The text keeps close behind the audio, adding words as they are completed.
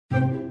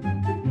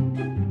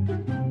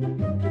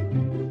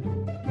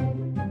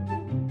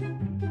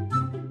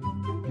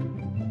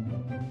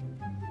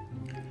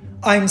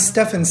I'm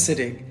Stefan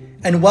Sittig,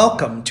 and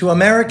welcome to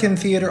American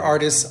Theater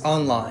Artists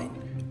Online,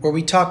 where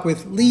we talk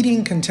with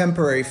leading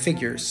contemporary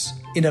figures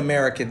in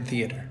American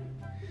theater.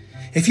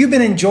 If you've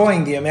been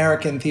enjoying the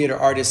American Theater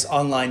Artists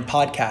Online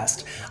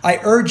podcast,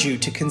 I urge you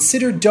to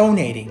consider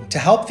donating to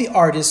help the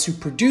artists who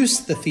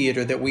produce the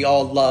theater that we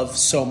all love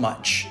so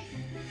much.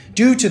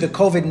 Due to the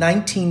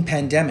COVID-19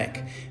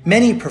 pandemic,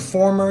 many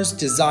performers,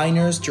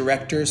 designers,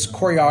 directors,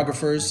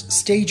 choreographers,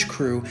 stage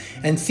crew,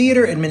 and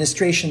theater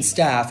administration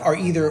staff are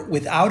either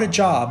without a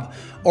job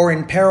or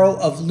in peril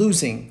of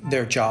losing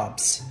their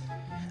jobs.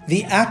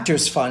 The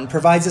Actors Fund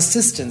provides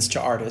assistance to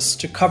artists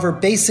to cover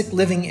basic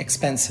living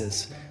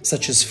expenses,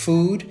 such as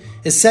food,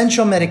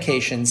 essential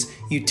medications,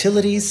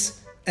 utilities,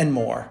 and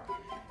more.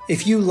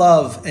 If you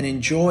love and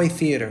enjoy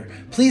theater,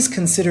 please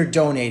consider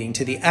donating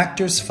to the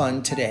Actors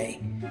Fund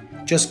today.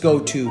 Just go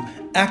to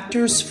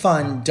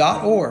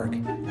actorsfund.org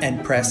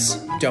and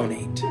press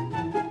donate.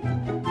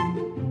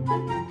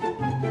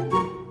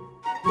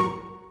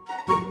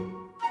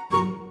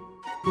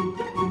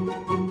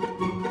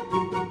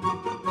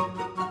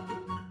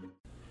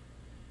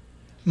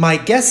 My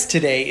guest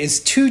today is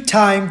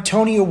two-time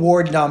Tony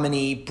Award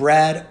nominee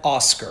Brad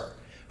Oscar,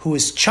 who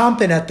is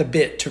chomping at the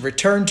bit to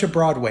return to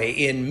Broadway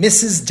in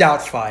Mrs.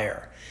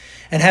 Doubtfire,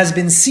 and has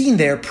been seen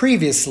there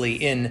previously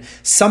in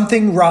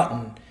Something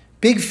Rotten,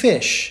 Big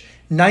Fish,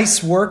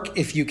 Nice Work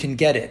If You Can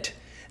Get It,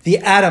 The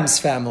Addams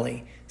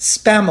Family,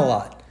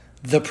 Spamalot,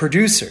 The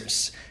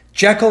Producers,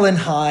 Jekyll and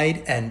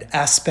Hyde, and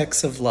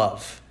Aspects of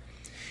Love.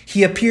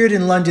 He appeared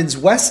in London's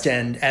West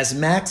End as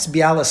Max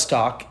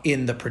Bialystock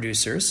in The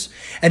Producers,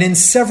 and in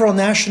several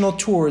national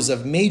tours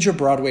of major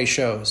Broadway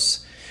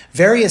shows,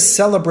 various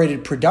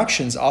celebrated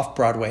productions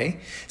off-Broadway,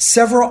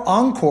 several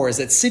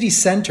encores at City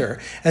Center,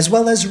 as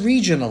well as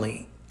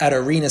regionally at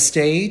Arena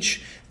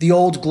Stage, the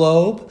Old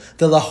Globe,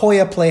 the La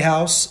Jolla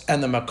Playhouse,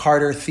 and the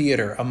McCarter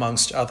Theater,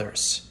 amongst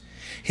others.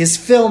 His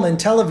film and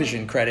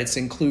television credits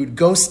include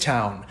Ghost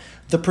Town,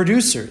 The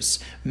Producers,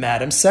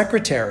 Madam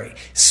Secretary,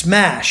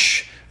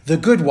 Smash, The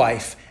Good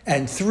Wife,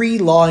 and 3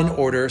 Law and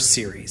Order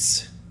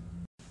series.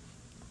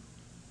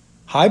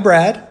 Hi,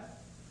 Brad.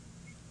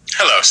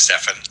 Hello,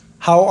 Stefan.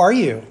 How are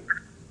you?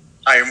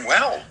 I am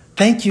well.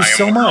 Thank you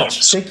so much.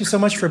 Well. Thank you so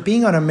much for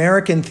being on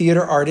American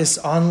Theater Artists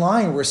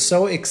Online. We're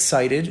so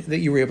excited that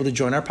you were able to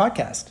join our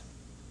podcast.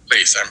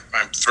 Please,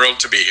 I'm thrilled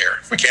to be here.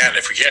 If we can't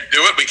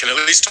do it, we can at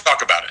least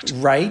talk about it.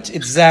 Right?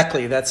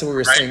 Exactly. That's what we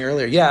were saying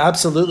earlier. Yeah,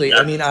 absolutely. Yeah.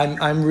 I mean,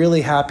 I'm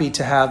really happy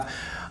to have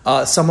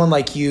someone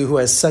like you who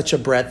has such a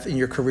breadth in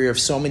your career of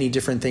so many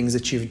different things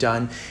that you've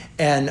done.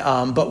 And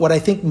but what I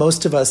think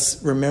most of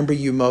us remember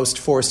you most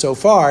for so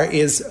far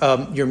is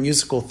your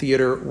musical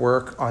theater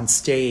work on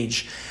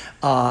stage,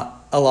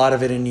 a lot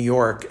of it in New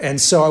York. And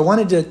so I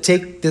wanted to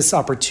take this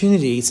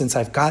opportunity, since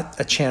I've got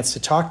a chance to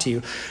talk to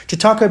you, to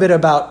talk a bit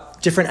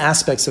about different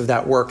aspects of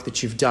that work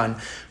that you've done.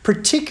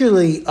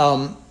 Particularly,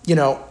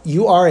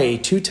 you are a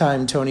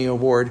 2-time Tony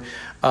Award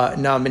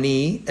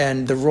nominee,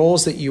 and the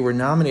roles that you were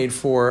nominated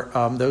for,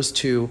 those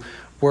 2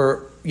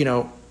 were,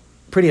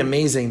 pretty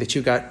amazing that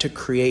you got to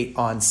create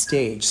on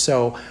stage.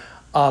 So,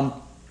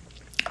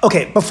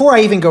 okay, before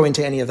I even go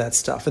into any of that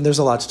stuff, and there's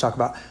a lot to talk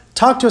about,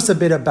 talk to us a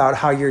bit about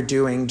how you're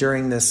doing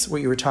during this, what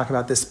you were talking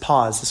about, this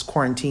pause, this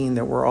quarantine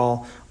that we're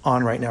all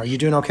on right now. Are you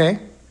doing okay?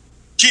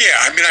 Yeah,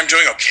 I mean, I'm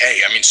doing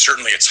okay. I mean,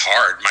 certainly it's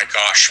hard. My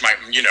gosh, my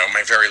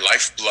very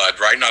lifeblood,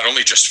 right? Not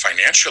only just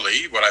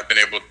financially, what I've been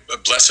able,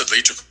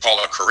 blessedly, to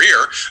call a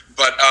career,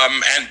 but,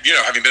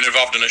 having been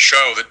involved in a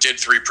show that did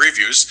 3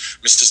 previews,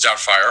 Mrs.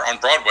 Doubtfire, on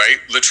Broadway,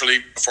 literally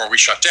before we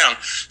shut down.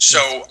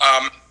 So,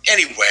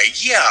 anyway,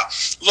 yeah,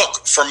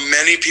 look, for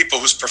many people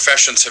whose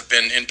professions have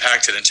been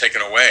impacted and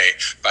taken away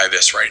by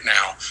this right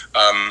now,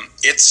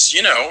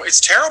 it's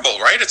terrible,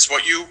 right? It's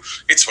what you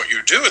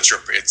do.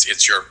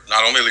 It's your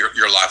not only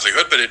your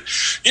livelihood, but it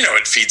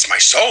feeds my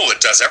soul.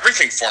 It does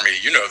everything for me.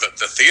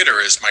 The theater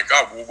is, my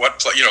God,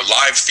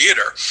 live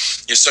theater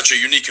is such a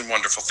unique and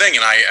wonderful thing.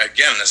 And I,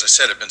 again, as I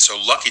said, have been so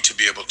lucky to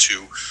be able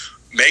to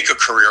make a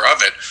career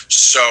of it.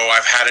 So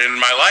I've had it in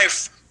my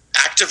life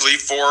actively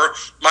for,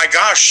 my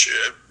gosh,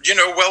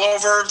 well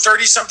over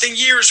 30-something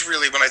years,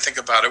 really, when I think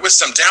about it, with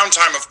some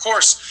downtime, of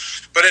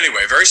course. But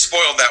anyway, very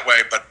spoiled that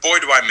way. But boy,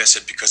 do I miss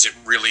it, because it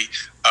really,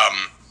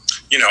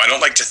 I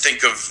don't like to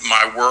think of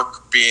my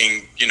work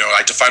being,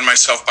 I define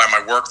myself by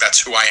my work.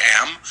 That's who I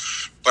am.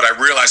 But I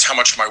realize how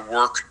much my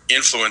work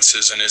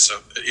influences and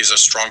is a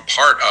strong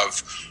part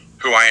of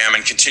who I am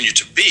and continue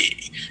to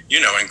be,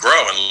 and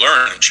grow and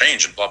learn and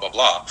change and blah, blah,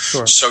 blah.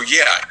 Sure. So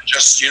yeah,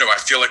 just, I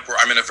feel like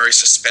I'm in a very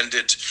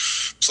suspended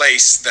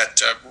place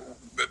that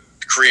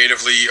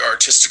creatively,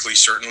 artistically,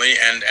 certainly,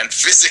 and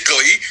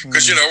physically,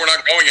 because, we're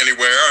not going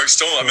anywhere.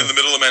 I'm in the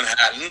middle of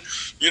Manhattan,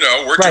 we're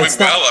doing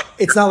well.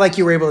 It's not like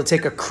you were able to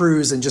take a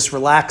cruise and just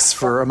relax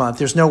for a month.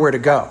 There's nowhere to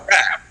go.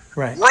 Yeah.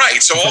 Right.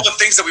 So all the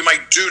things that we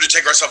might do to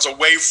take ourselves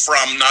away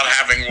from not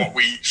having what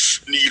we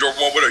need or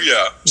what would,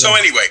 So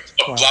anyway,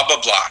 blah,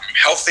 blah, blah. I'm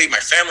healthy. My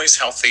family's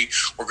healthy.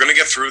 We're going to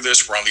get through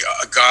this. We're on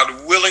the,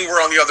 God willing,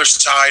 we're on the other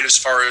side as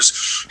far as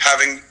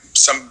having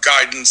some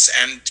guidance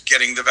and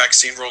getting the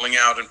vaccine rolling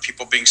out and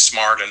people being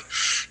smart. And,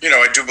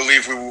 I do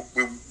believe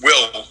we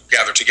will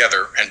gather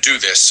together and do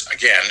this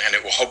again, and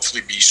it will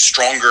hopefully be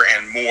stronger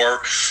and more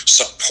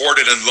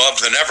supported and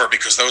loved than ever,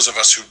 because those of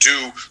us who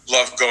do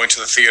love going to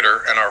the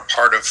theater and are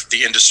part of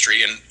the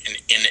industry in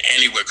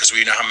any way, because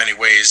we know how many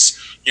ways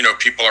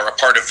people are a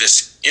part of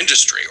this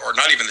industry, or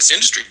not even this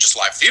industry, just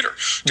live theater,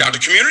 down to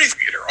community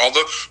theater, all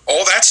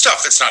that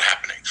stuff that's not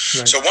happening.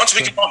 Right. So once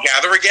we can all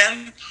gather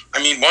again,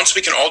 once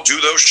we can all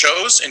do those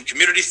shows in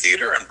community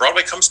theater and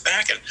Broadway comes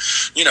back, and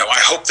I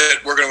hope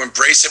that we're going to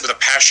embrace it with a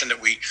passion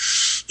that we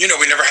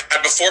never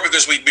had before,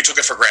 because we took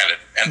it for granted.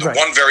 And the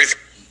one very thing,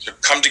 to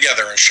come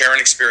together and share an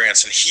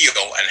experience and heal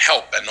and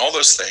help and all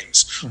those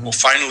things will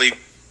finally,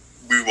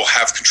 we will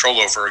have control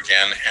over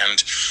again.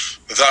 And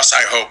thus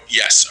I hope,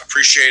 yes,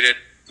 appreciate it,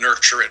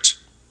 nurture it,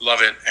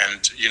 love it,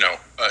 and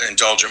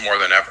indulge it more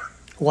than ever.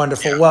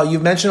 Wonderful. Yeah. Well,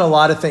 you've mentioned a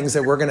lot of things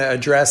that we're going to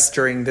address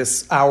during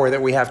this hour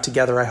that we have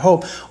together, I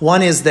hope.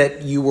 One is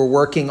that you were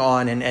working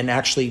on and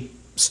actually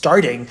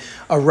starting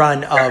a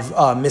run of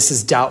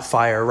Mrs.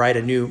 Doubtfire, right?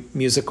 A new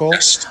musical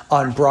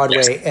on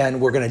Broadway. And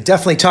we're going to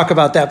definitely talk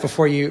about that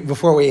before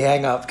we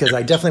hang up, because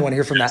I definitely want to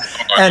hear from that.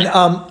 And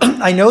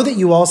I know that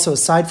you also,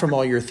 aside from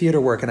all your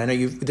theater work, and I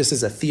know this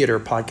is a theater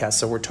podcast,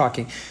 so we're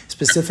talking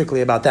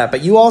specifically about that,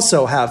 but you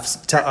also have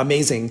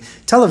amazing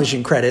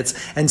television credits.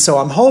 And so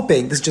I'm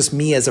hoping, this is just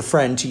me as a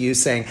friend to you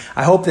saying,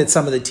 I hope that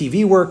some of the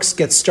TV works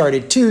get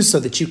started too, so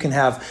that you can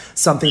have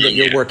something that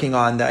you're working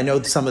on. I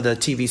know some of the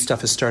TV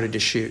stuff has started to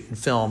shoot and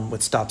film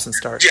with stops and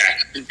starts.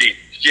 Yeah, indeed.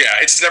 Yeah,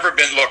 it's never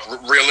been,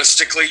 look,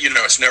 realistically,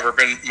 it's never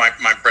been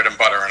my bread and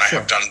butter, and I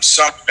have done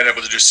some, been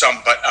able to do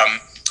some, but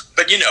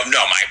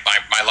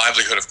my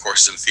livelihood, of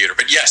course, is in theater.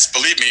 But yes,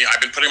 believe me,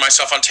 I've been putting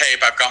myself on tape.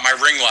 I've got my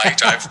ring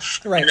light. I've,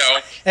 right.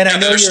 And I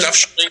know there's stuff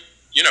showing,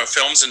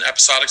 films and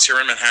episodics here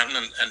in Manhattan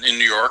and in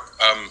New York.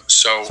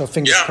 So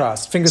fingers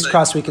crossed. Fingers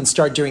crossed we can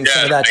start doing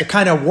some of that to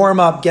kind of warm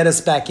up, get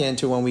us back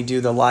into when we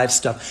do the live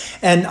stuff.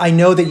 And I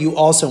know that you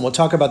also, and we'll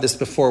talk about this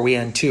before we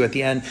end too, at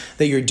the end,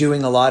 that you're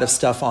doing a lot of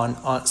stuff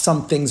on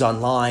some things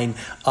online,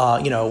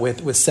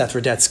 with Seth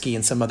Rudetsky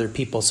and some other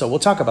people. So we'll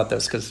talk about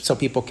those so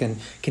people can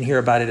hear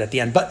about it at the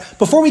end. But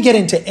before we get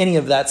into any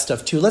of that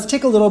stuff too, let's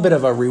take a little bit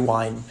of a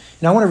rewind.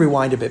 And I want to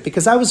rewind a bit,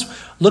 because I was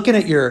looking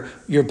at your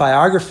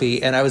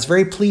biography, and I was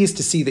very pleased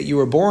to see that you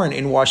were born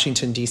in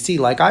Washington, D.C.,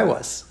 like I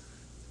was.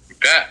 You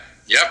bet.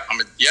 Yep. I'm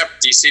a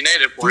D.C.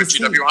 native, born at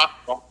GW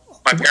Hospital.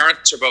 My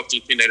parents are both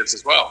D.C. natives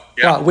as well.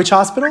 Yeah. Wow. Which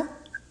hospital?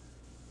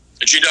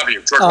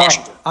 GW, George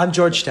Washington. I'm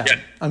Georgetown. Yeah.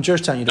 I'm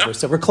Georgetown University.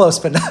 So we're close,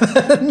 but not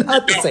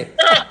the same.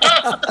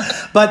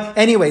 But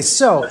anyway,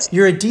 so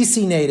you're a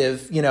DC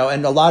native,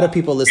 and a lot of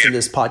people listening to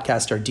this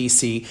podcast are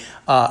DC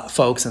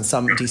folks and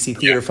some DC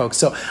theater folks.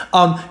 So,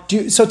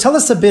 so tell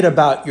us a bit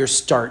about your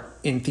start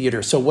in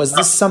theater. So was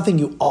this something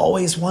you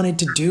always wanted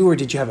to do, or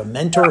did you have a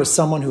mentor or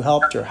someone who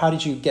helped, or how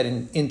did you get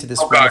into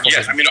this?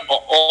 Yes.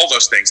 All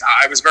those things.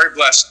 I was very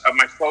blessed.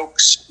 My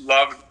folks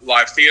loved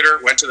live theater,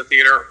 went to the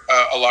theater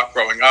a lot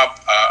growing up,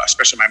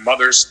 especially my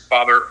mother's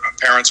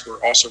parents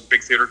were also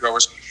big theater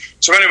goers.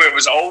 So anyway, it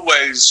was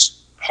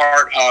always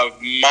part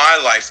of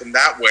my life in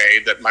that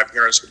way, that my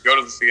parents would go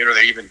to the theater.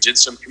 They even did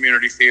some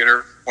community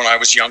theater when I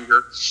was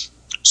younger.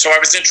 So I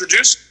was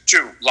introduced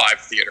to live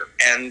theater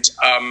and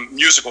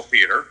musical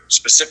theater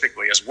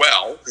specifically as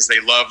well, because they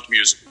loved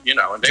music,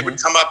 and they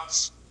would come up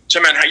to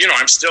Manhattan.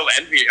 I'm still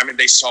envious.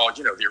 They saw,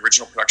 the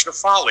original production of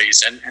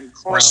Follies and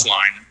Chorus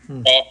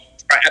Line.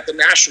 At the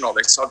National,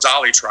 they saw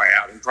Dolly try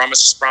out and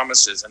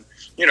Promises, and,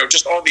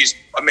 just all these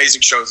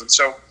amazing shows. And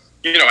so,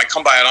 I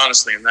come by it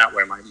honestly in that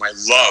way, my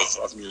love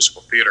of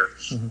musical theater.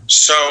 Mm-hmm.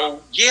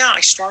 So,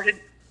 I started,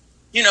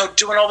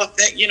 doing all the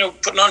things,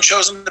 putting on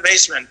shows in the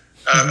basement.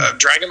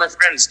 Dragging my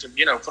friends to,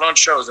 put on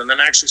shows, and then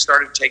I actually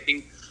started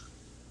taking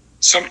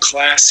some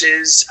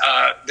classes.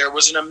 There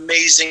was an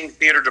amazing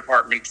theater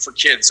department for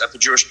kids at the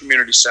Jewish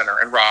Community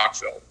Center in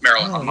Rockville,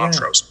 Maryland, on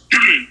Montrose.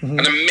 An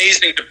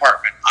amazing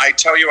department. I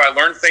tell you, I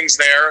learned things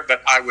there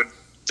that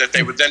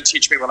they would then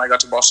teach me when I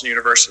got to Boston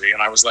University,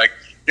 and I was like,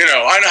 I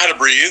know how to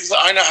breathe.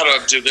 I know how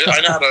to do this.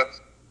 I know how to,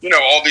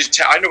 all these.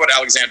 I know what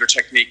Alexander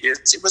technique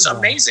is. It was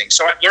amazing.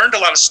 So I learned a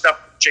lot of stuff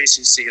at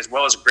JCC, as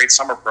well as a great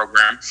summer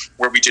program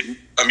where we did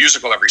a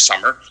musical every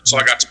summer. So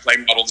I got to play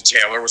Muddle the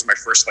Tailor, was my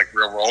first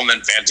real role, and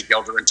then Van de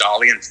Gelder and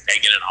Dolly and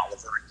Fagin and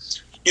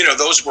Oliver.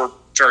 Those were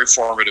very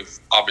formative,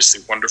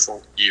 obviously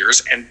wonderful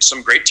years, and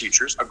some great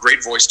teachers. A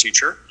great voice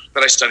teacher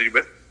that I studied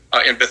with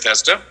in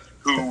Bethesda,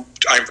 who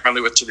I'm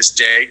friendly with to this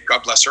day.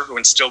 God bless her, who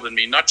instilled in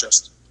me not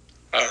just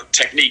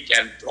technique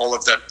and all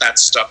of that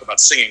stuff about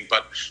singing,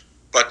 but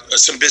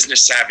some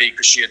business savvy,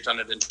 because she had done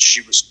it, and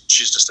she's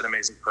just an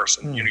amazing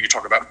person. You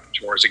talk about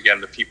mentors, again,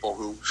 the people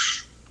who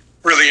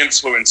really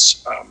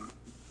influence,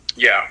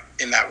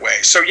 in that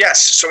way. So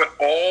yes, so it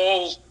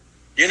all,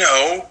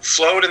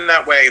 flowed in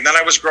that way. And then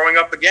I was growing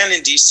up again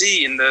in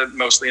DC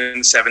mostly in the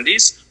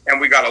 70s, and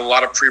we got a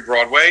lot of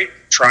pre-Broadway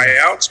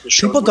tryouts.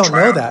 People don't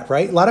know that,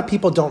 right? A lot of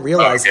people don't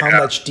realize how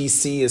much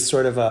DC is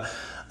sort of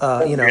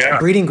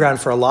breeding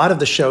ground for a lot of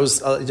the shows,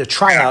 the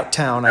tryout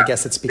town, I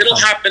guess it's become. It'll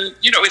happen,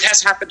 it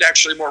has happened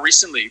actually more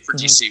recently for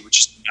DC, which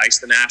is nice.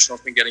 The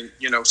National's been getting,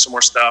 some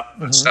more stuff.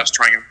 Stuff's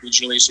trying out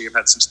regionally, so you've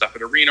had some stuff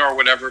at Arena or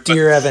whatever.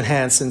 Dear Evan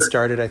Hansen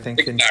started, I think.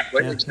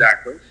 Exactly.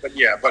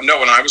 But no,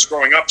 when I was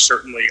growing up,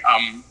 certainly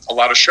a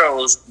lot of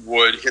shows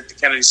would hit the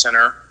Kennedy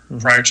Center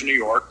prior to New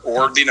York,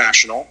 or the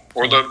National,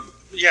 or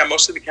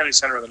mostly the Kennedy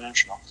Center or the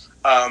National.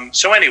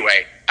 So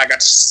anyway, I got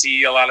to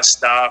see a lot of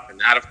stuff, and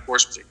that, of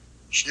course, was a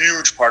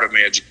huge part of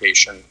my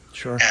education.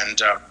 Sure.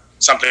 And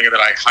something that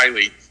I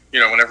highly,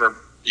 whenever,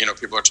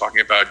 people are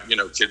talking about,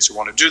 kids who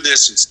want to do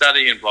this and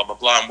study and blah, blah,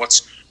 blah, and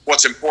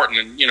what's important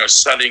and,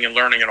 studying and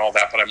learning and all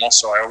that. But I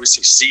always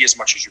say, see as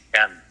much as you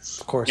can.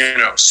 Of course.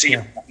 See,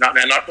 not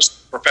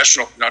just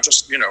professional, not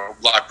just,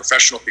 live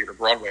professional theater,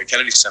 Broadway,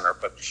 Kennedy Center,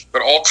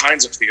 but all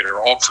kinds of theater,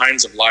 all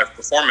kinds of live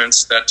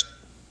performance that,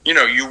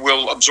 you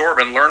will absorb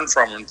and learn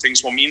from, and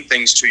things will mean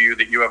things to you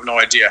that you have no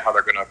idea how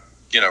they're going to,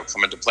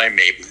 come into play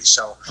maybe.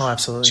 So,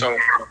 absolutely. So,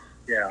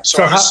 yeah.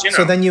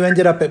 So then you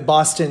ended up at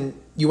Boston.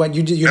 I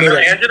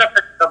ended up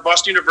at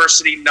Boston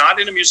University, not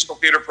in a musical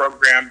theater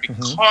program,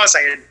 because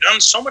I had done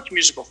so much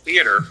musical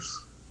theater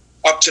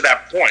up to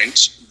that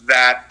point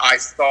that I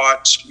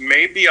thought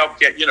maybe I'll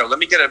get, let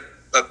me get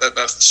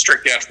a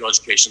strict theatrical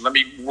education. Let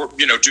me,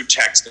 do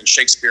text and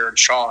Shakespeare and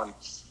Shaw and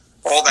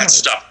all that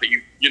stuff that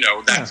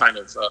that kind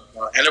of,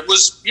 and it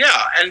was,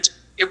 and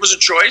it was a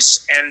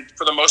choice. And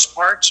for the most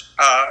part,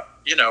 a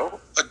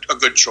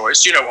good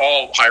choice.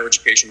 All higher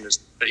education is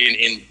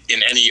in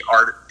any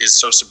art is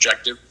so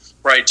subjective,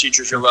 right?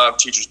 Teachers you love,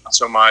 teachers not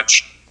so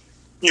much.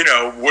 Would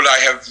I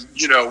have,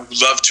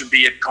 loved to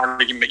be at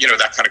Carnegie,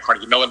 that kind of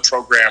Carnegie Mellon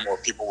program, or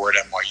people were at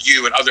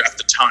NYU and other at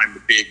the time,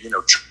 the big,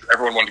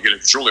 everyone wanted to get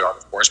into Juilliard,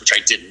 of course, which I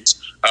didn't.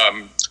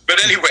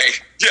 But anyway,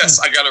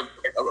 yes, I got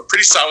a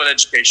pretty solid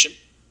education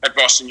at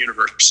Boston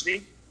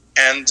University,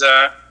 and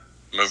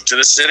moved to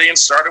the city and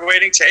started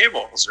waiting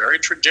tables. Very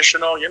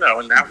traditional, in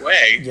that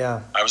way.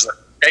 Yeah. I was like,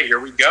 hey, here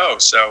we go.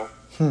 So.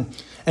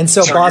 And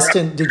so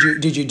Boston,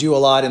 did you do a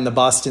lot in the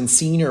Boston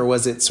scene, or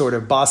was it sort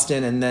of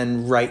Boston and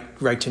then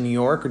right to New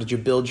York, or did you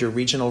build your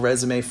regional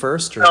resume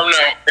first? Or? No.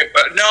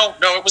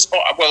 It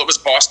was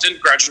Boston,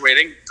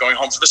 graduating, going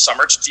home for the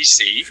summer to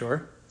DC.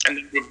 Sure. And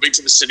then moving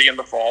to the city in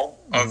the fall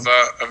of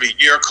a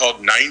year called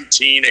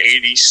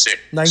 1986.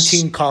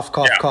 19 cough.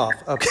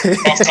 Okay.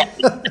 Cough.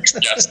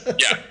 Yes.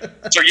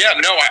 Yeah. So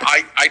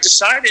I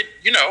decided,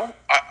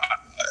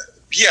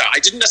 I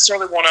didn't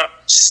necessarily want to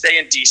stay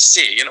in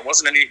DC, and it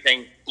wasn't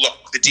anything.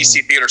 Look, the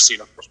DC theater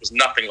scene, of course, was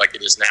nothing like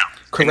it is now.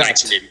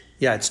 Correct.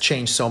 Yeah, it's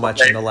changed so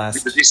much in the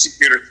last. The DC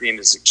theater scene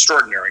is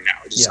extraordinary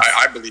now. It is,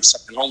 I believe,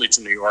 second only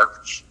to New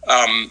York.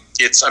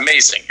 It's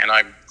amazing, and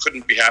I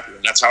couldn't be happier.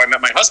 And that's how I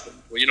met my husband.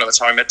 Well, that's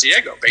how I met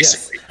Diego,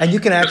 basically. Yes. And you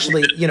can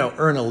actually,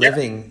 earn a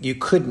living. You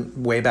couldn't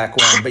way back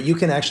when, but you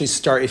can actually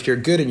start, if you're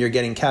good and you're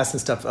getting cast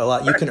and stuff a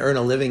lot, you can earn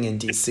a living in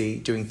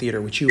DC doing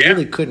theater, which you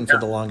really couldn't for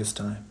the longest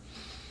time.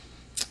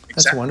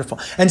 That's wonderful.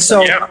 And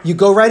so you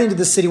go right into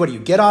the city. What do you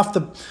get off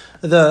the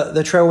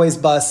Trailways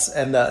bus?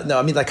 And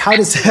how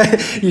does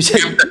you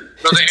take?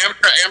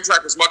 The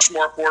Amtrak was much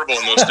more affordable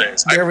in those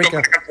days. There we go.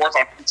 Back and forth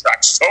on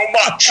Amtrak so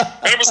much,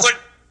 and it was like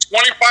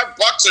 $25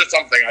 or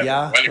something.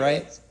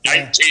 Right.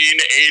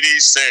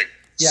 1986.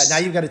 Yeah, now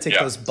you've got to take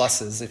those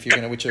buses if you're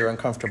going to, which are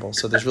uncomfortable.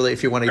 So there's really,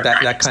 if you want to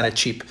that kind of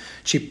cheap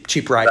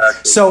ride.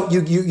 Exactly. So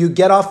you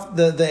get off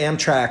the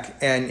Amtrak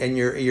and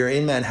you're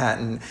in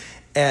Manhattan.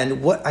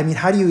 And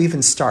how do you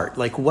even start?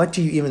 Like, what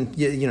do you even,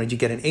 do you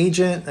get an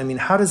agent?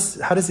 How does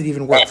it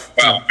even work?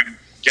 Well,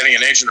 getting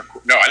an agent,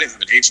 no, I didn't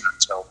have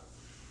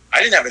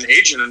an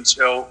agent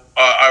until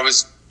I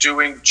was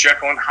doing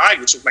Jekyll and Hyde,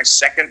 which was my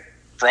second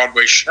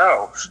Broadway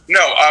show.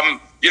 No,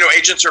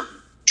 agents are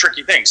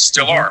tricky things,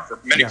 still are for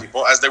many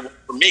people, as they were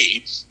for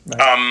me.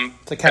 Right.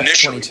 It's like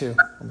catch-22.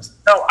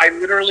 No, I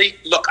literally,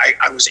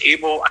 I was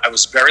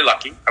very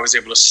lucky. I was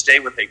able to stay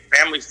with a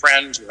family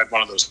friend who had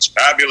one of those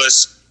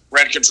fabulous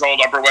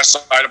rent-controlled Upper West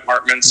Side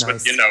apartments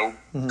with,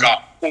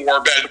 got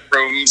 4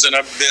 bedrooms and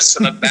a this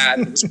and a that.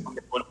 It was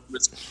wonderful. It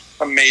was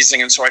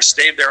amazing. And so I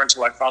stayed there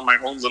until I found my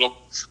own little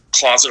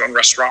closet on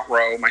Restaurant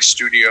Row, my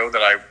studio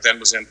that I then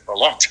was in for a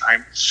long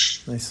time.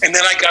 Nice. And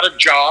then I got a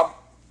job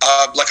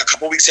a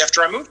couple weeks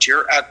after I moved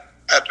here at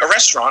a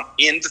restaurant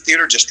in the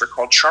theater district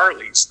called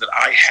Charlie's that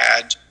I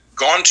had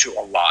gone to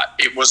a lot.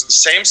 It was the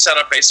same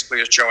setup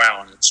basically as Joe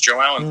Allen. It's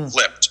Joe Allen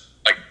flipped,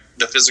 like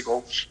the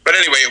physical. But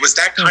anyway, it was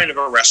that kind of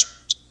a restaurant.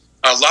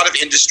 A lot of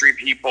industry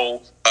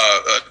people,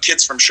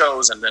 kids from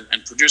shows and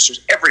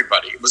producers,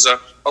 everybody. It was a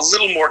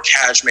little more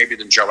cash maybe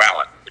than Joe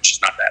Allen, which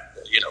is not that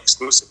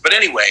exclusive. But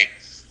anyway,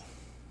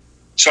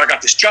 so I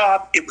got this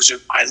job.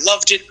 I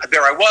loved it.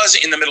 There I was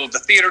in the middle of the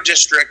theater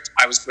district.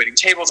 I was waiting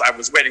tables. I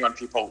was waiting on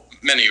people,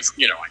 many of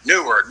I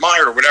knew or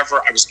admired or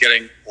whatever. I was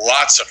getting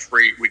lots of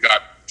free. We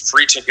got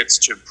free tickets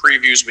to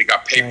previews. We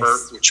got paper,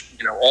 which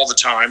all the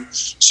time.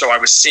 So I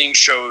was seeing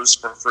shows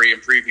for free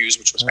and previews,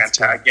 which was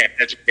fantastic. Again,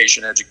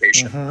 education. And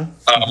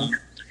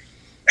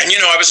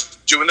I was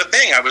doing the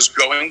thing. I was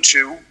going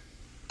to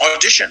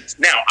auditions.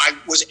 Now, I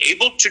was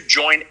able to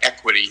join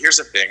Equity. Here's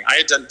the thing. I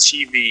had done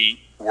TV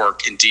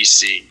work in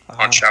D.C.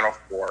 on Channel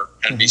 4,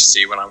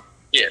 NBC, when I was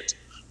a kid.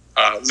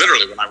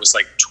 Literally when I was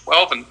like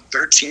 12 and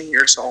 13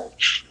 years old.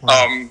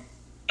 Wow.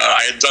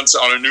 I had done so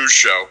on a news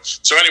show.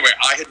 So anyway,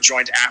 I had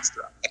joined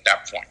AFTRA at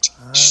that point.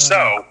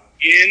 So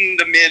in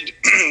the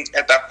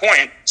at that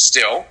point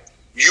still,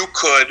 you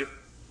could,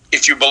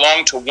 if you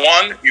belonged to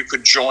one, you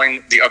could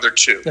join the other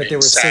two. Like they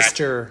were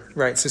sister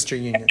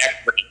unions.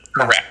 Equity,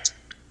 correct.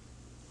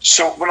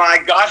 So when I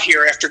got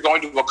here, after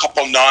going to a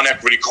couple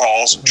non-equity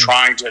calls and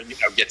trying to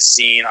get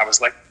seen, I was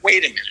like,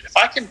 wait a minute. If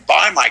I can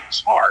buy my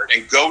card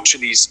and go to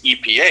these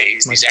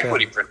EPAs, these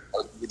equity,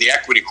 the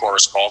equity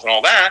chorus calls and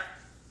all that,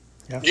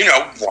 why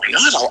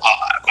not?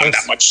 I'm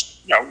that much,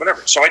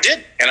 whatever. So I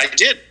did, and I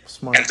did.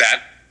 Smart. And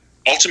that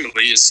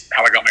ultimately is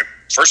how I got my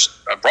first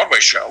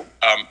Broadway show.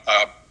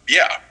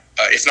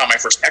 If not my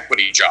first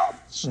equity job.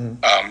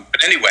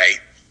 But anyway,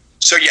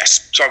 so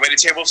yes. So I waited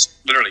tables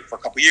literally for a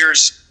couple of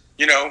years,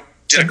 did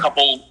a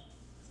couple,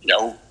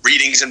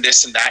 readings and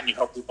this and that, and you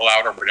help people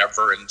out or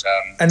whatever.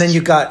 And then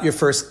you got your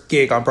first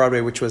gig on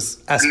Broadway, which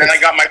was And then I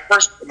got my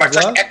first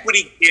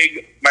equity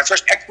gig. My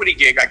first equity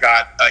gig I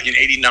got in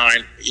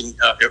 '89 in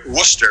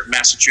Worcester,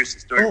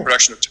 Massachusetts, doing a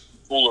production of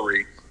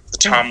Foolery, the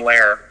Tom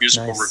Lehrer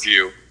musical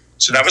review.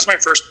 So that was my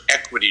first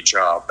equity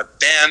job.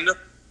 But then,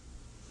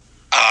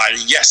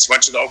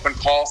 went to the open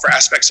call for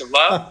Aspects of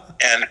Love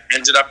and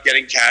ended up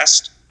getting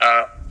cast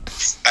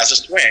as a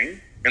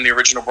swing in the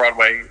original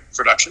Broadway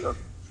production of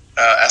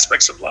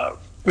Aspects of Love.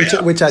 Which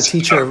a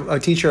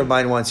teacher of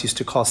mine once used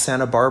to call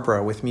Santa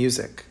Barbara with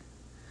music.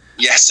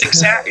 Yes,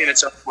 exactly. In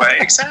its own way,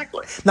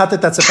 exactly. Not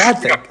that that's a bad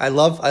thing. I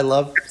love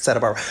Santa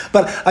Barbara,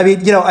 but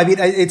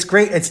it's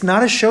great. It's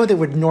not a show that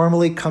would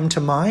normally come to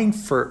mind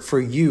for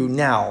you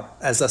now,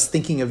 as us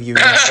thinking of you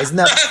now. Isn't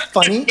that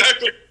funny?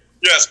 Exactly.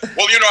 Yes.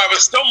 Well, I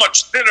was so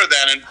much thinner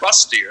then and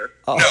bustier.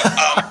 Oh.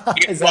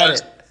 Is that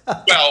it?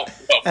 Well,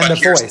 and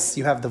the voice.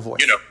 You have the voice.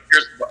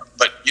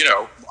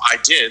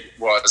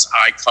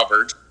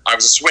 I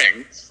was a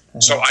swing.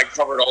 So I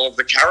covered all of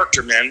the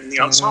character men in the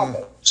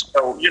ensemble.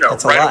 So,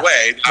 right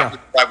away,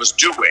 I was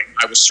doing.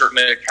 I was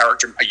certainly a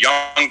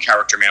young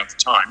character man at the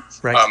time.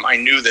 Right. I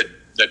knew that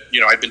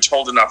I'd been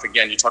told enough.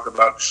 Again, you talk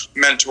about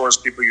mentors,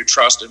 people you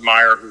trust,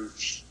 admire, who,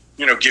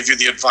 give you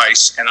the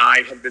advice. And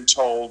I had been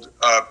told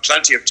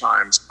plenty of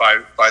times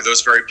by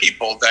those very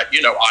people that,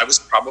 I was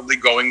probably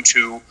going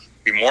to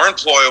be more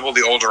employable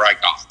the older I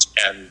got.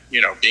 And,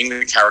 being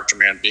the character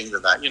man, being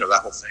that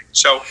whole thing.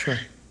 So, sure.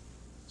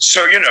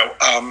 So,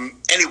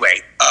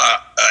 anyway,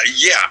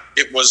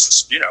 it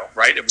was,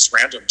 right. It was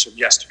random to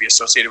be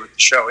associated with the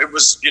show. It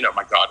was,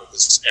 my God, it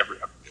was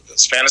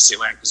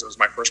Fantasyland because it was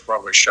my first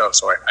Broadway show.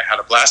 So I had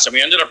a blast, and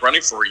we ended up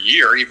running for a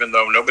year, even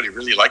though nobody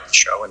really liked the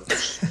show. And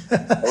it's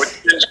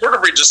sort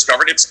of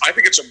rediscovered. I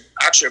think it's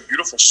actually a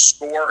beautiful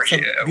score.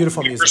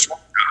 Beautiful music.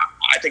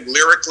 I think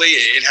lyrically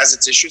it has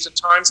its issues at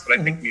times, but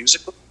I think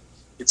musically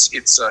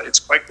it's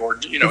quite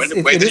gorgeous, in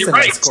the way that you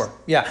write. Score.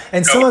 Yeah,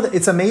 and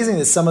it's amazing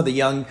that some of the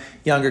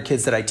younger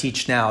kids that I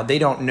teach now, they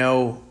don't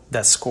know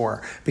that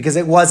score because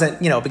it wasn't,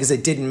 because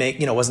it didn't make,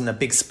 wasn't a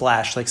big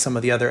splash like some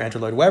of the other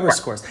Andrew Lloyd Webber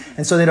scores,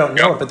 and so they don't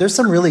know it. But there's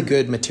some really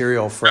good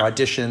material for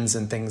auditions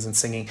and things and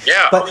singing.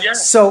 Yeah. But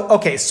so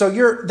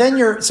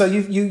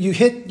you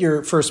hit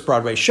your first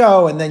Broadway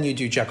show, and then you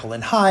do Jekyll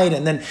and Hyde,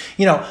 and then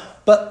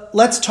But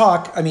let's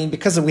talk.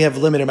 Because we have a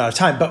limited amount of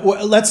time, but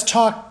let's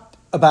talk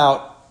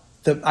about.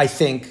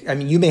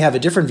 You may have a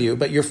different view,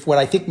 but what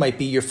I think might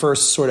be your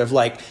first sort of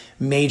like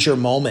major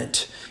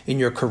moment in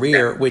your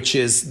career, which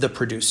is The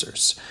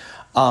Producers,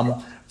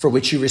 for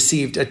which you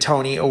received a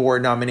Tony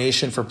Award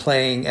nomination for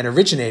playing and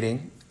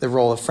originating the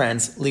role of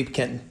Franz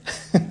Liebken.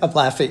 I'm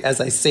laughing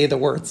as I say the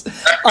words,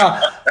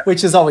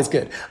 which is always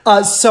good.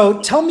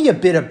 So tell me a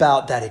bit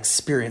about that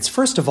experience.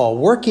 First of all,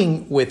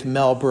 working with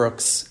Mel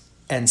Brooks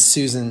and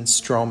Susan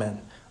Stroman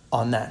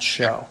on that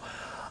show.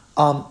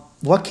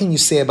 What can you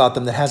say about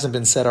them that hasn't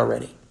been said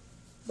already?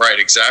 Right,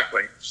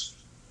 exactly.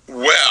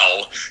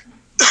 Well,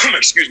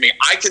 excuse me,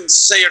 I can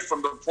say it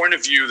from the point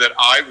of view that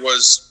I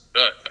was,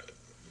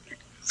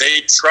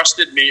 they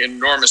trusted me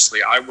enormously.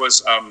 I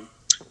was, my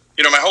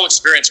whole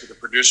experience with The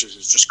Producers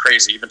is just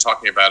crazy, even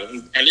talking about it.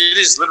 And it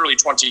is literally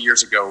 20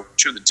 years ago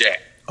to the day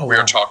we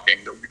were talking,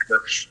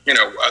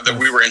 that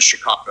we were in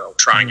Chicago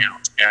trying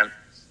out. And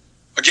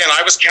again,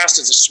 I was cast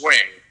as a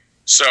swing.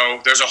 So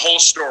there's a whole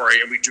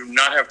story, and we do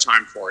not have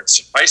time for it.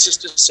 Suffices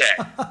to say,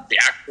 the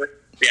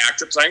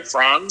actor playing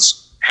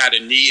Franz had a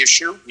knee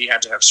issue. He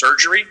had to have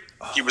surgery.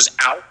 He was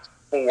out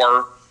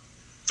for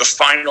the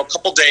final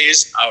couple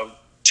days of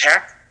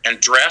tech and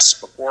dress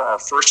before our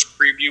first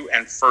preview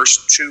and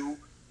first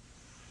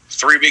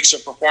 3 weeks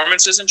of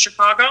performances in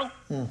Chicago.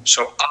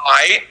 So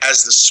I,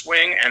 as the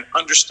swing and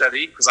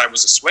understudy, because I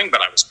was a swing,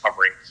 but I was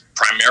covering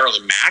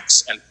primarily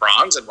Max and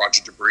Franz and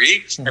Roger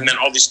Debris, and then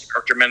all these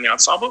character men in the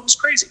ensemble. It was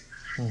crazy.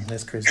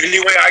 That's crazy.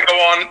 Anyway, I go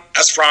on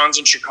as Franz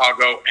in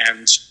Chicago,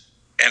 and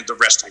the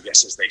rest, I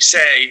guess, as they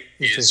say,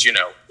 is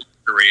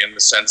victory in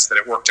the sense that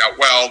it worked out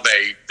well.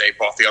 They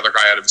bought the other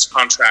guy out of his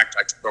contract.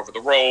 I took over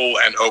the role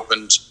and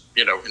opened,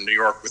 in New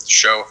York with the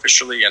show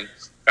officially and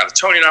got a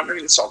Tony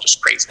nomination. It's all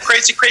just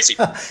crazy.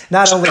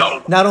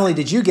 Not only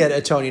did you get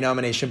a Tony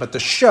nomination, but the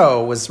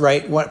show was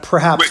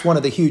perhaps one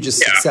of the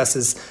hugest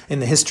successes in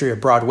the history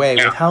of Broadway.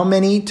 Yeah. With how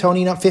many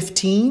Tony?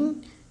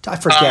 15? I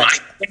forget.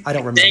 I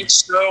don't remember. I think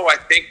so. I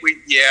think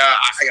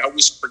I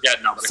always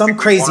forget now. But some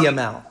crazy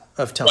amount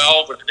of Tony.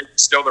 12, but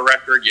it's still the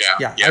record.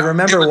 Yeah. I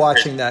remember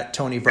watching that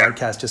Tony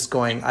broadcast, just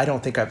going, I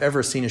don't think I've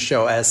ever seen a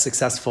show as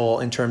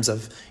successful in terms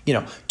of,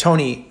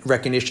 Tony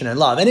recognition and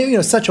love.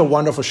 And, such a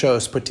wonderful show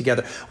is put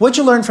together. What'd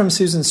you learn from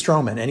Susan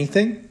Stroman?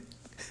 Anything?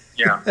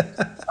 Yeah.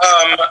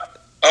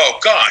 Oh,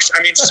 gosh.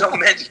 I mean, so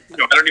many, I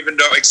don't even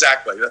know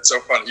exactly. That's so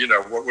funny.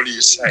 What do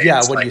you say?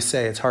 Yeah, what do you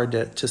say? It's hard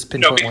to just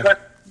pinpoint one.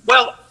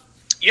 Well,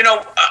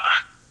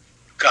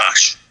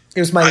 gosh. It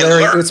was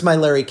my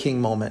Larry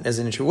King moment as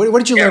an intro. What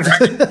did you learn?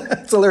 Right.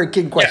 It's a Larry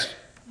King question.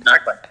 Yeah,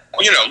 exactly.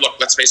 Well, look,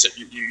 let's face it.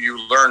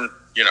 You learn.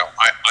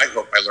 I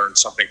hope I learned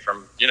something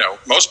from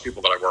most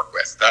people that I work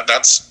with.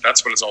 That's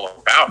what it's all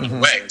about in a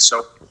way. And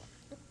so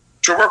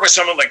to work with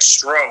someone like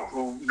Stro,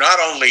 who not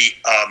only,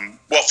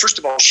 first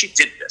of all, she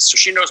did this, so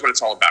she knows what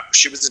it's all about.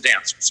 She was a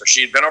dancer, so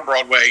she had been on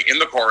Broadway in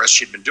the chorus.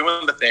 She'd been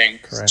doing the thing,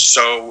 correct.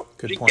 So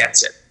she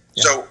gets it.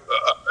 Yeah. So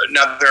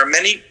now there are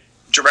many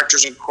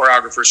directors and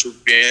choreographers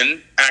who've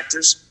been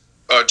actors,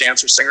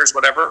 dancers, singers,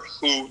 whatever,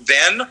 who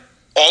then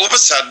all of a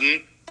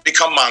sudden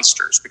become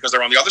monsters because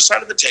they're on the other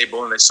side of the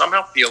table and they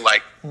somehow feel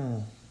like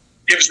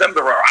gives them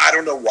I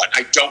don't know what.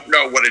 I don't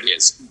know what it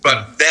is.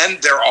 But then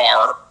there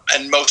are,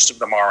 and most of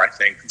them are, I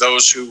think,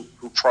 those who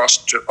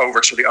crossed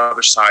over to the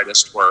other side,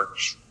 as it were,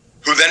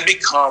 who then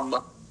become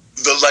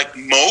the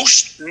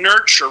most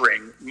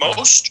nurturing,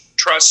 most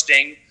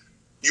trusting.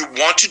 You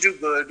want to do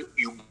good.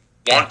 You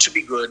want to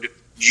be good.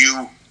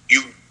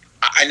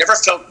 I never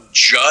felt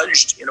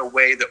judged in a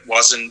way that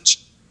wasn't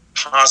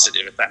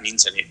positive, if that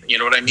means anything. You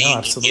know what I mean? No,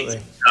 absolutely.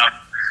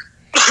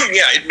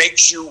 It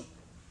makes you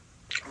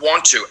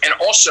want to. And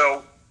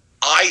also,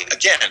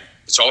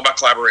 it's all about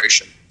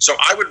collaboration. So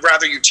I would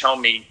rather you tell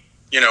me,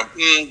 no,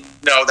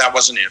 that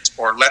wasn't it,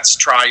 or let's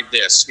try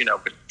this,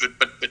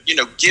 but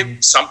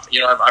give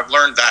something. I've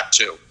learned that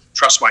too.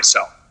 Trust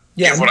myself.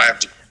 Yeah. Give what I have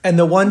to. And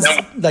the ones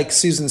like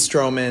Susan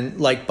Stroman,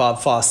 like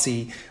Bob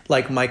Fosse,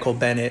 like Michael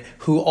Bennett,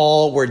 who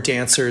all were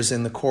dancers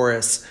in the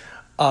chorus.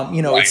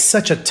 It's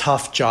such a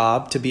tough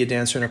job to be a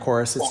dancer in a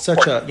chorus. It's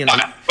But that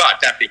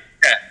being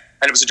said,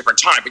 and it was a different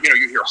time. But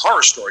you hear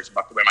horror stories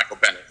about the way Michael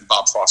Bennett and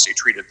Bob Fosse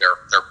treated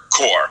their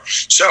core.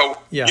 So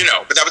but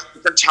that was a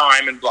different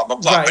time and blah blah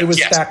blah. Right, it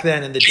was back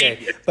then in the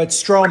day. But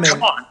Stroman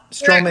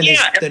is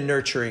the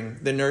nurturing.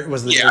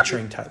 Was the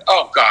nurturing type.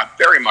 Oh God,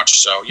 very much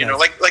so.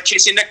 Like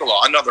Casey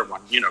Nicholaw, another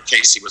one.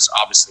 Casey was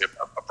obviously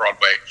a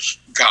Broadway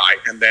guy,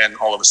 and then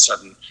all of a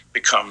sudden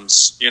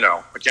becomes,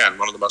 again,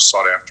 one of the most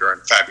sought after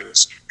and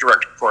fabulous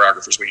director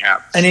choreographers we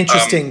have. And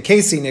interesting,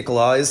 Casey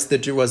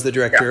Nicholaw was the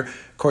director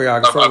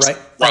choreographer,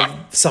 right?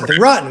 Something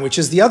Rotten, which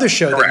is the other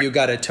show that you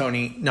got a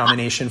Tony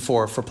nomination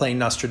for playing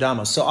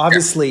Nostradamus. So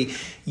obviously,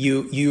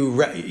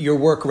 your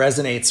work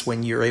resonates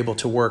when you're able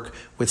to work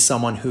with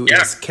someone who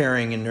is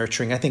caring and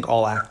nurturing. I think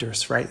all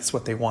actors, right? It's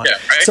what they want. Yeah,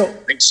 right? So I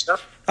think so.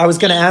 I was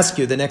going to ask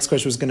you, the next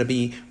question was going to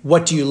be,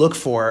 what do you look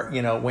for,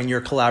 when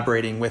you're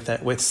collaborating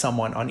with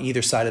someone on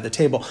either side of the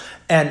table?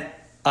 And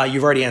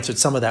you've already answered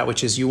some of that,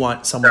 which is you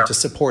want someone to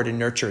support and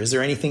nurture. Is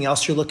there anything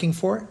else you're looking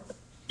for?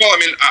 Well, I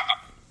mean,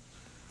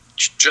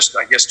 just,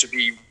 I guess, to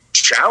be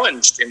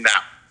challenged in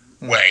that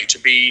way,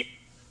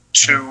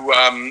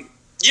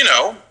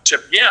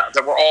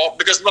 that we're all,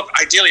 because look,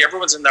 ideally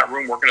everyone's in that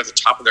room working at the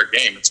top of their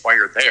game. It's why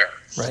you're there.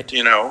 Right.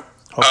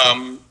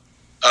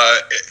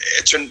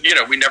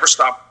 We never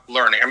stop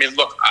learning. I mean,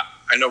 look,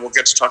 I know we'll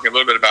get to talking a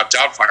little bit about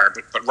Doubtfire,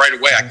 but right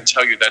away I can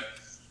tell you that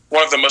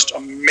one of the most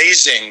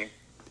amazing,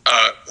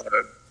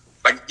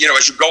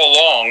 as you go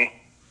along,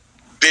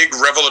 big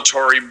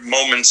revelatory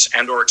moments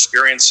and or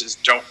experiences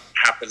don't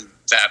happen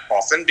that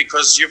often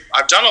because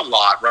I've done a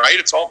lot, right?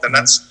 It's all, and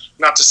that's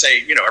not to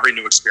say, every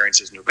new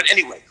experience is new. But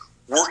anyway,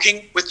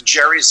 working with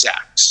Jerry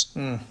Zaks,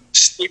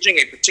 staging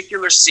a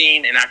particular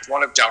scene in Act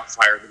 1 of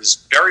Doubtfire that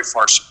is very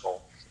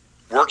farcical.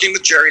 Working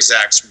with Jerry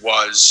Zaks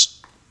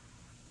was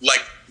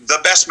like the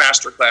best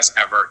masterclass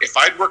ever. If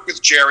I'd worked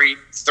with Jerry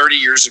 30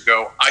 years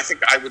ago, I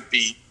think I would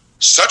be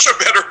such a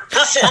better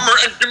performer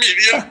and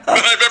comedian than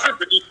I've ever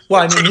been.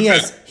 Well, I mean,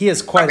 he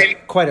has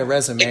quite a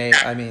resume.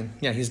 Yeah. I mean,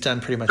 he's done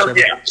pretty much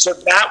everything. Yeah, so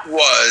that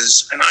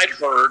was, and I'd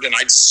heard and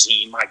I'd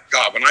seen, my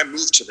God, when I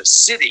moved to the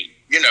city,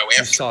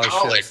 after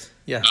college,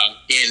 in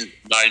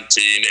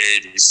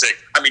 1986.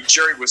 I mean,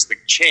 Jerry was the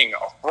king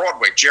of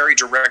Broadway. Jerry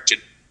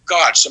directed,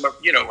 some of,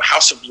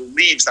 House of Blue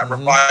Leaves, that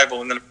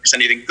revival, and then of course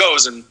Anything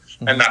Goes, and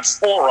that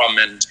Forum,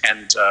 and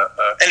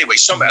anyway,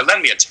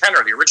 Lend Me a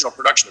Tenor, the original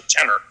production of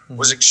Tenor,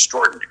 was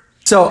extraordinary.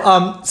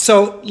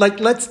 So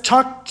let's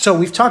talk. So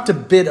we've talked a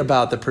bit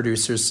about the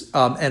producers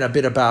and a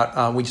bit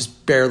about we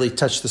just barely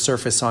touched the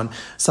surface on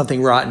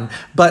Something Rotten.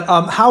 But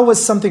how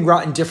was Something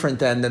Rotten different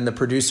than the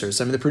producers?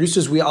 I mean, the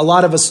producers, a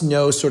lot of us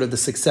know sort of the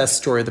success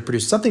story of the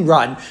producers. Something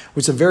Rotten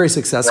was a very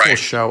successful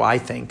show, I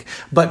think,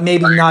 but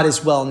maybe not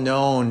as well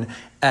known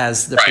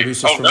as the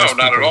producers. Oh, no,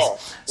 not at all.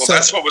 Well,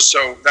 that's what was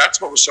so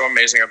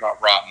amazing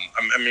about Rotten.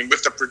 I mean,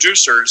 with the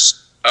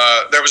producers,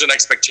 there was an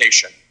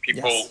expectation.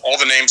 People, all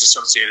the names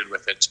associated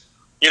with it,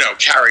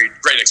 carried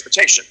great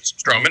expectations.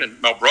 Stroman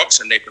and Mel Brooks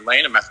and Nathan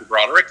Lane and Matthew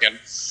Broderick. And,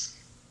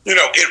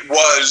 it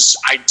was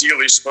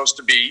ideally supposed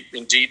to be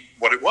indeed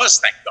what it was,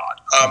 thank God.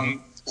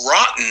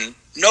 Rotten,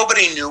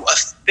 nobody knew a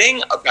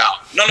thing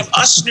about. None of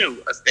us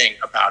knew a thing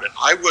about it.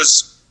 I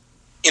was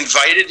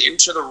invited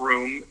into the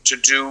room to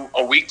do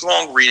a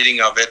week-long reading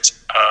of it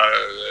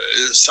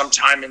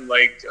sometime in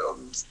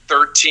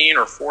 13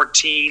 or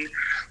 14,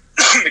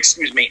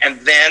 excuse me. And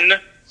then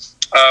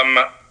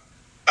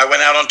I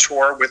went out on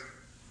tour with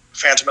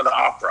Phantom of the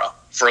Opera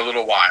for a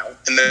little while.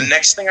 And the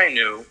next thing I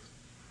knew,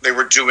 they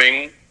were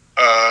doing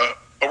a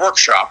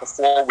workshop, a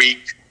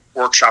 4-week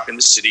workshop in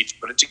the city to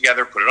put it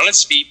together, put it on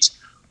its feet,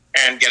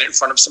 and get it in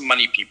front of some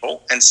money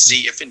people and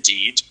see if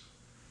indeed,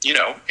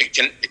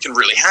 it can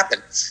really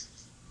happen.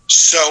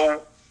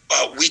 So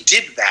we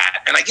did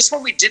that. And I guess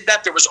when we did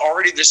that, there was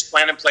already this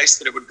plan in place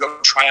that it would go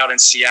try out in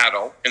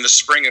Seattle in the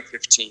spring of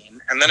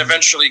 15, and then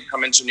eventually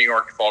come into New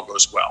York if all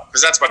goes well.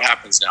 Because that's what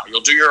happens now.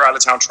 You'll do your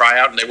out-of-town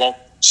tryout, and they won't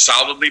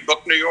solidly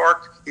book New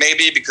York,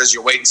 maybe because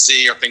you'll wait and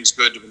see, are things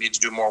good? Do we need to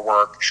do more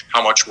work?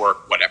 How much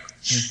work? Whatever.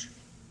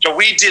 So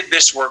we did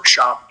this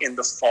workshop in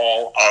the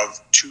fall of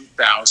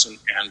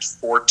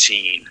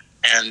 2014,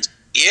 and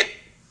it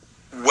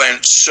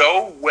went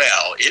so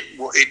well.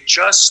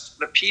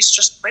 The piece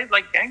just played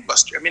like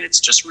gangbuster. I mean,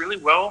 it's just really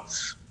well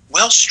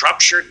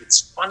structured.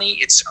 It's funny.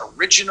 It's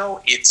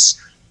original. It's,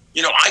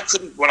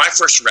 when I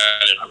first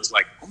read it, I was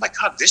like, oh my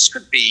God, this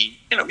could be,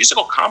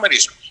 musical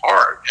comedies are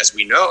hard, as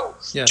we know,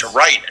 to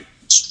write and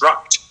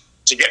construct,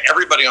 to get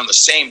everybody on the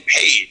same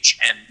page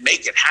and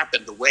make it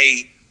happen the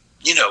way,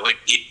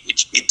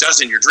 it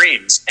does in your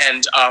dreams.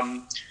 And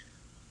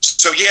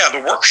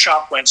the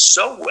workshop went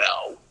so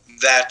well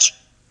that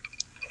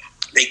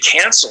they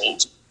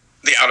canceled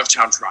the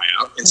out-of-town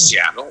tryout in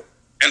Seattle,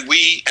 and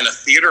a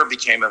theater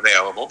became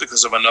available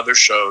because of another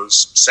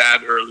show's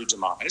sad early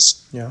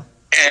demise. Yeah.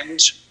 And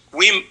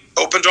we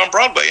opened on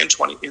Broadway in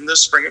the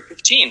spring of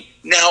 15.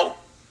 Now,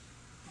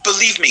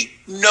 believe me,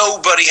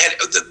 nobody had,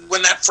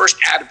 when that first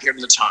ad appeared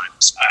in the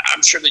Times,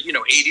 I'm sure that,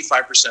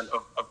 85%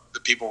 of the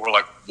people were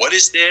like, what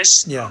is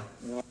this? Yeah.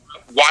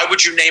 Why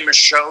would you name a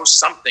show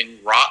Something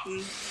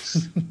Rotten?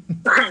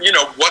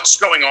 What's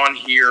going on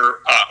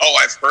here?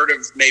 I've heard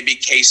of maybe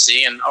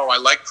Casey, and I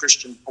like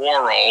Christian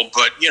Borle,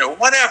 but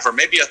whatever,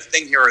 maybe a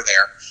thing here or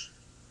there.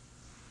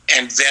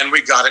 And then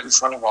we got it in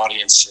front of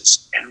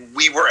audiences, and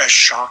we were as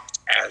shocked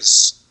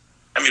as,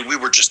 we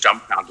were just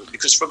dumbfounded,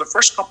 because for the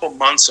first couple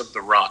months of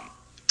the run,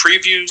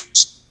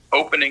 previews,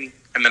 opening,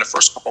 and then the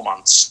first couple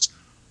months,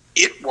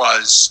 it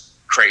was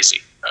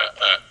crazy.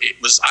 It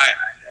was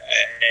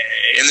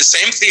in the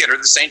same theater,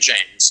 the St.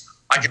 James.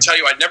 I can tell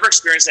you I'd never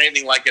experienced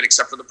anything like it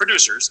except for the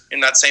producers in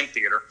that same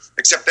theater,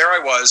 except there I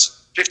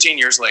was 15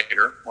 years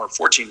later or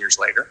 14 years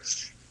later,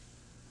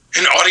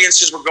 and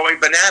audiences were going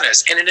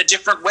bananas, and in a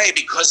different way,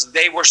 because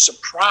they were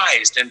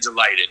surprised and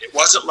delighted. It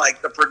wasn't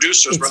like the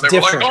producers were like,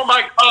 oh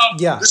my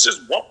God, this is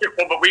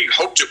wonderful, but we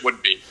hoped it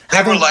would be.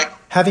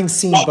 Having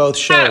seen both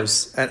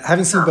shows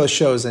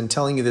and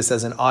telling you this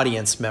as an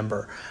audience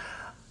member,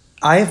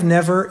 I have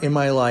never in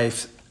my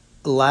life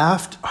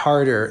laughed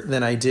harder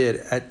than I did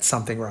at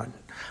Something Rotten.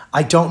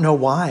 I don't know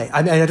why.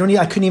 I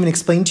couldn't even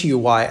explain to you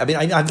why.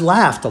 I've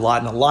laughed a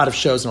lot in a lot of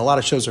shows, and a lot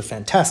of shows are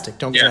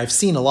fantastic. I've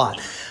seen a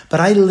lot. But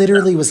I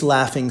literally was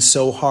laughing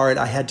so hard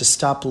I had to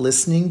stop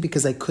listening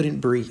because I couldn't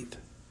breathe.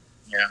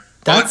 Yeah.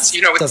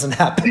 Doesn't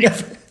happen.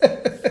 Of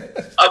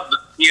the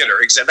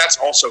theater, exactly. That's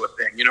also a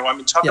thing.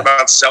 Talk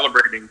about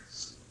celebrating,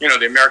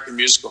 the American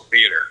musical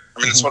theater.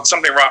 It's what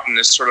Something Rotten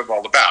is sort of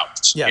all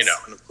about. Yes.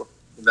 And of course,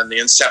 and then the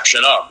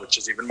inception of, which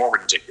is even more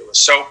ridiculous.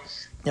 So,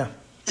 yeah,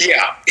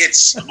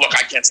 look,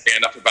 I can't say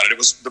enough about it. It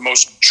was the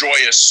most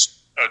joyous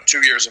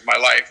 2 years of my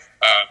life.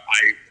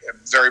 I am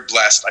very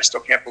blessed. I still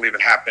can't believe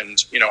it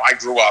happened. I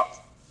grew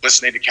up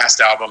listening to cast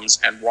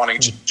albums and wanting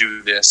to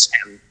do this.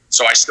 And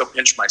so I still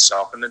pinch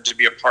myself. And then to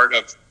be a part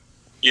of,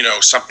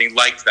 something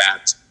like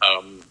that,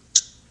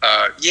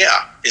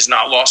 is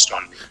not lost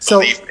on me.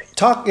 Believe me.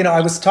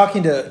 I was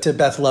talking to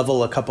Beth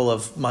Level a couple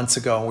of months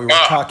ago, and we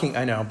were talking.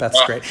 I know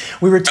Beth's great.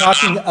 We were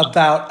talking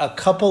about a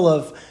couple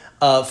of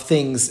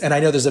things, and I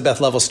know there's a Beth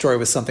Level story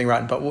with Something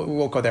Rotten, but we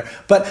won't go there.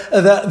 But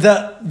well,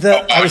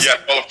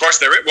 of course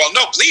there is. Well,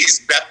 no,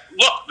 please, Beth.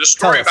 Look, the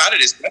story about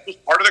it is Beth was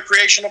part of the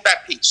creation of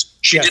that piece.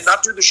 She did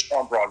not do the show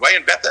on Broadway,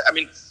 and Beth.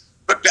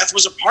 But Beth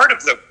was a part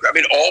of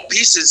all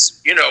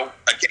pieces.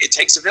 It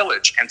takes a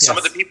village, and some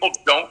of the people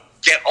don't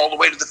get all the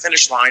way to the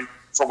finish line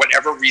for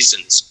whatever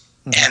reasons.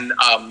 And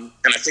I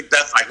think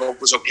Beth, I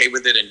hope, was okay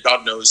with it. And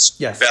God knows,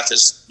 yes. Beth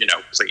is,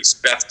 please,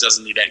 Beth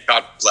doesn't need any.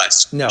 God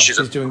bless. No, she's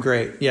doing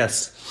great.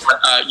 Yes.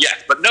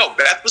 But no,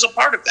 Beth was a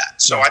part of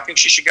that. So I think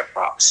she should get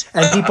props.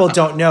 And people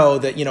don't know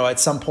that, at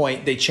some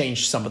point they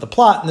changed some of the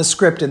plot in the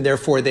script, and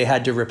therefore they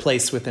had to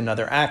replace with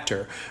another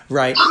actor,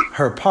 right?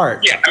 Her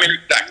part. Yeah,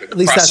 exactly. At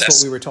least that's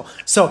what we were told.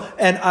 So,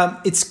 and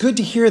it's good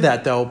to hear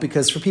that, though,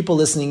 because for people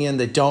listening in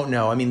that don't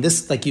know,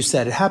 this, like you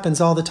said, it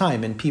happens all the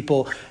time. And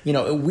people,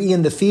 we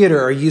in the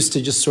theater are used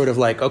to just sort of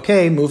like,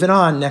 okay, moving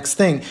on, next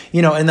thing,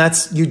 and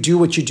that's, you do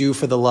what you do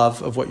for the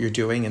love of what you're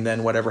doing, and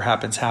then whatever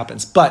happens,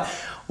 happens. But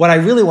what I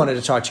really wanted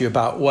to talk to you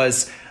about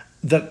was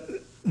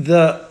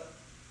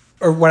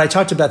what I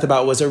talked to Beth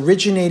about was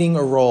originating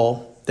a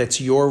role that's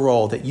your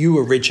role, that you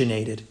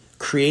originated,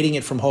 creating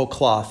it from whole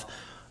cloth,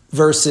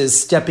 versus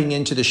stepping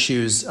into the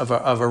shoes of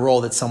a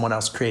role that someone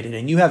else created.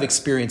 And you have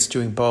experience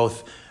doing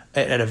both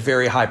at a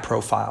very high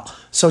profile.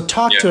 So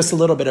talk to us a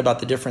little bit about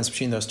the difference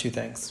between those two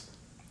things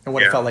and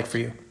what it felt like for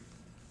you.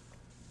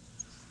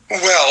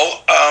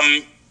 Well,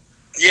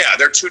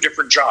 they're two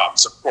different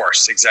jobs, of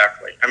course.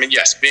 Exactly.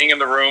 Yes, being in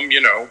the room,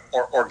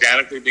 or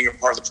organically being a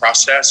part of the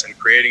process and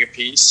creating a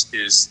piece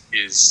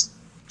is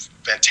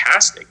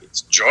fantastic.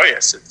 It's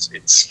joyous.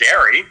 It's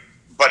scary,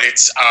 but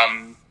it's,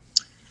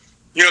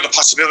 the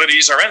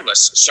possibilities are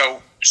endless.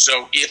 So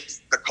if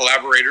the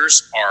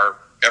collaborators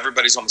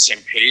everybody's on the same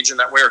page in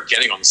that way, or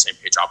getting on the same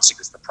page, obviously,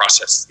 because the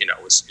process,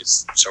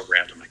 is so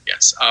random, I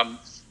guess.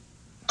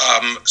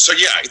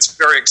 It's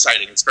very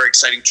exciting. It's very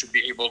exciting to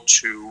be able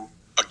to,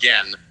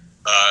 again,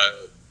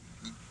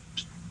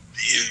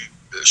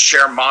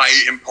 share my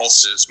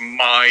impulses,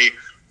 my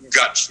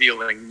gut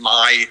feeling,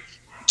 my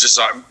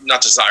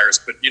not desires,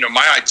 but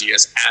my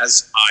ideas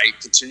as I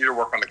continue to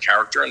work on the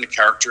character, and the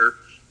character,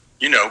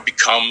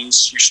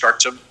 becomes, you start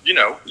to, you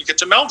get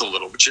to meld a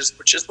little, which is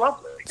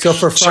lovely. So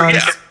for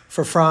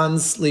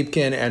Franz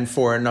Liebkin and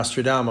for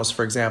Nostradamus,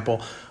 for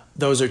example,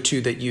 those are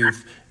two that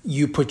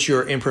you put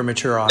your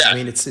imprimatur on.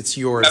 It's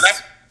yours.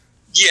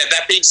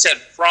 That being said,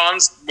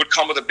 Franz would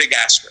come with a big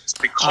asterisk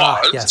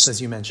because, yes,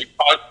 as you mentioned,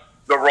 because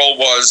the role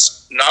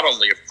was not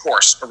only, of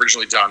course,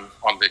 originally done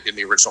in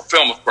the original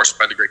film, of course,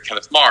 by the great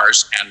Kenneth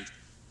Mars, and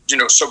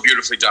so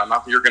beautifully done.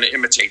 Not that you're going to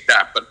imitate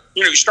that, but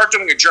you start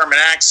doing a German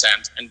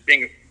accent and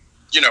being,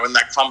 in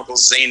that comical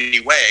zany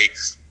way,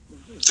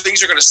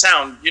 things are going to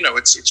sound,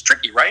 it's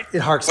tricky, right? It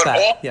harks but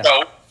back. But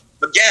also,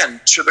 again,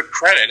 to the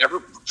credit,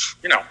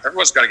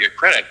 everyone's got to get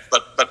credit,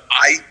 but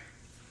I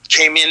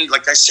came in,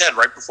 like I said,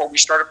 right before we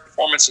started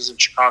performances in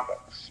Chicago.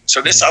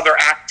 So this other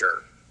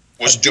actor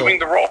was doing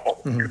the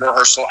role in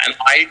rehearsal, and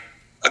I,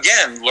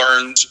 again,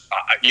 learned,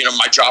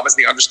 my job as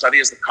the understudy,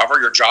 as the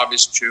cover. Your job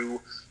is to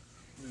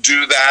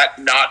do that,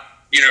 not,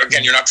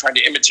 again, you're not trying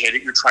to imitate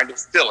it, you're trying to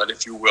fill it,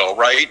 if you will,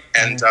 right?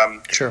 And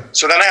sure.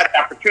 So then I had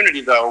an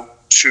opportunity, though,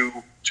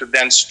 to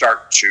then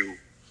start to,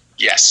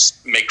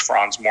 make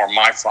Franz more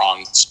my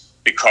Franz,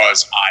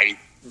 because I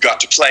got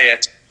to play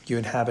it. You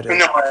inhabited it.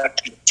 No, I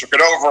took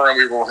it over, and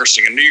we were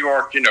rehearsing in New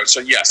York, so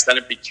yes, then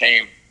it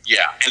became,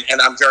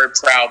 and I'm very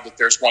proud that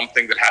there's one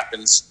thing that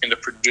happens in the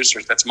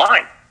producers that's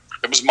mine.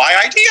 It was my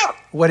idea.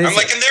 What is I'm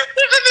like, it? And they're in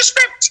the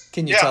script.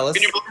 Can you tell us?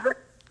 Can you believe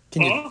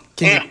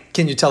it?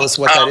 Can you tell us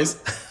what that is?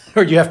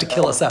 Or do you have to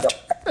kill us after?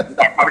 I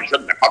probably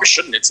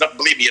shouldn't. It's not,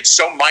 believe me, it's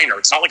so minor.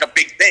 It's not like a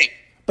big thing.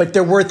 But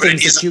there were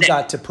things that you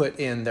got to put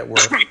in that were,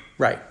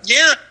 right.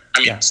 Yeah.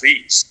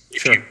 Please.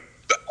 If sure.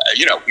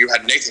 You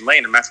had Nathan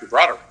Lane and Matthew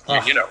Broderick. A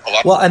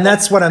lot. Well, and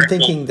that's what I'm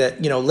thinking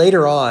that,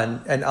 later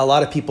on, and a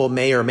lot of people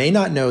may or may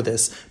not know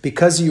this,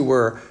 because you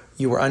were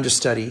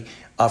understudy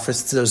for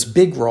those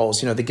big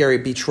roles, the Gary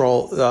Beach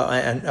role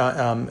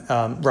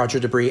and Roger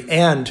Debris,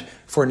 and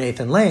for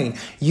Nathan Lane,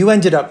 you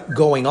ended up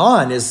going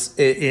on as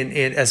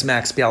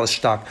Max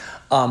Bialystock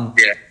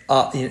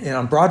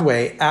on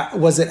Broadway.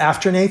 Was it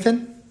after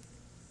Nathan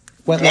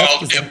went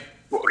left?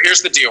 Well,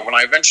 here's the deal. When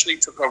I eventually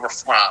took over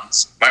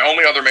Franz, my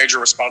only other major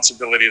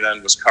responsibility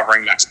then was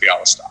covering Max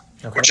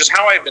Bialystock, which is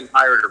how I had been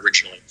hired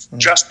originally,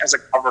 just as a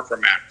cover for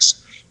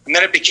Max. And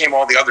then it became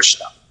all the other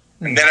stuff.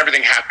 And then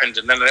everything happened,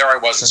 and then there I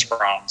was as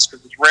Franz,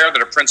 because it's rare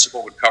that a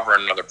principal would cover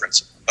another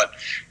principal. But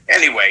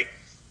anyway,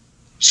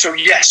 so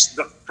yes,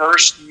 the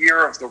first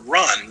year of the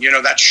run,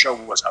 that show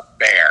was a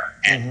bear.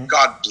 And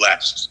God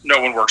bless,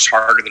 no one works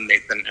harder than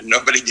Nathan, and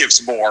nobody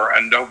gives more,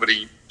 and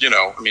nobody,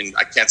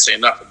 I can't say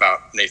enough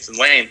about Nathan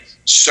Lane.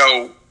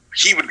 So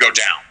he would go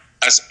down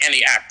as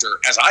any actor,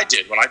 as I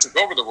did when I took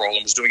over the role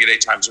and was doing it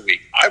 8 times a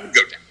week. I would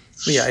go down.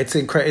 Yeah, it's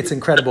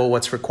incredible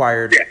what's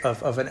required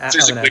of an actor.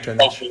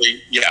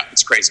 Physically,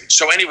 it's crazy.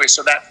 So anyway,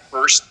 that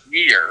first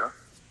year,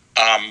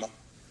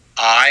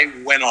 I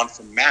went on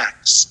for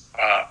Max.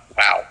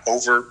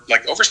 Over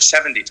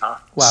 70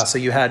 times. Wow! So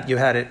you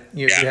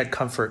had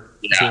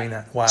comfort doing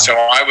that. Wow! So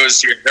I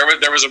was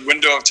there was a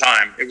window of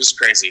time. It was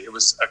crazy. It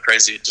was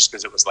crazy just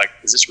because it was like,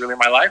 is this really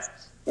my life?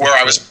 Where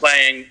I was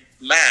playing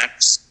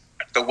Max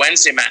at the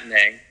Wednesday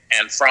matinee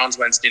and Franz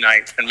Wednesday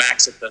night, and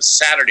Max at the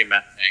Saturday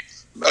matinee.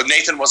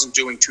 Nathan wasn't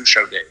doing 2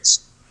 show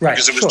days, right?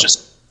 Because it was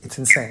just It's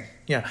insane.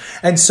 Yeah.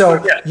 And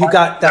so you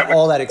got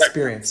all that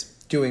experience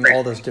doing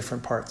all those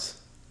different parts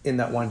in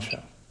that one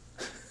show.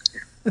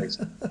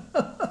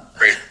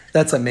 Great.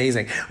 That's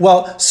amazing.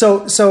 Well, so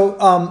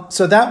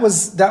that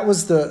was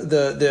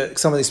the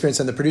some of the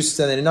experience on the producers,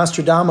 and then in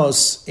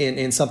Nostradamus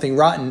in Something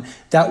Rotten,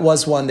 that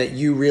was one that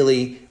you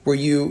really were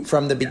you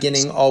from the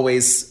beginning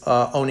always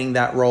owning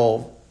that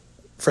role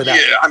for that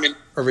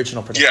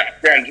original production.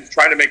 Yeah, and just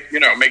trying to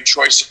make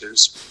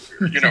choices,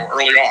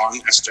 early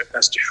on as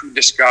to who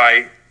this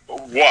guy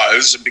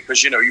was,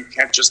 because you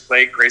can't just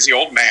play crazy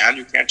old man,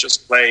 you can't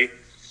just play.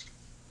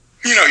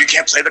 You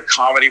can't play the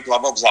comedy, blah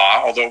blah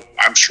blah. Although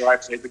I'm sure I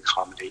played the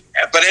comedy,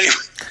 but anyway,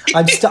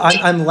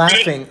 I'm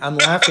laughing. I'm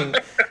laughing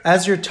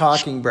as you're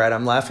talking, Brad.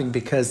 I'm laughing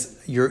because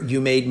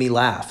you made me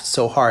laugh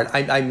so hard.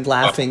 I'm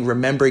laughing,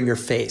 remembering your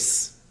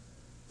face.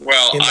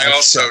 Well, I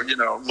also,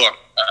 look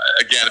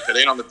again. If it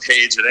ain't on the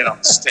page, it ain't on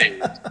the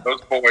stage.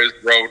 Those boys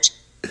wrote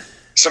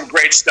some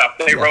great stuff.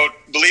 They wrote,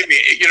 believe me,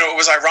 it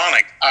was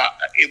ironic.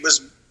 It was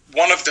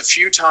one of the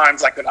few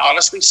times I could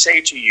honestly say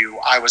to you,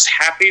 I was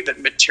happy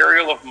that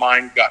material of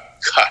mine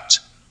got cut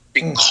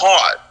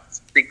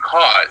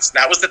because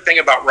that was the thing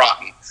about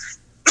Rotten.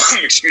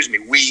 Excuse me.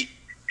 You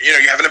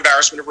have an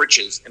embarrassment of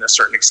riches in a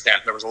certain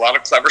extent. There was a lot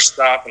of clever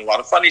stuff and a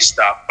lot of funny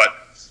stuff, but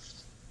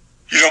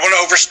you don't want to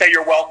overstay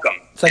your welcome.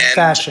 It's like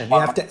fashion. You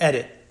have to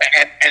edit.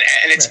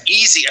 And it's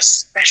easy,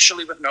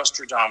 especially with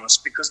Nostradamus,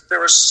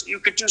 because you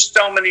could do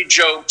so many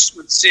jokes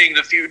with seeing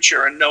the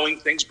future and knowing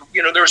things.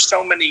 There were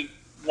so many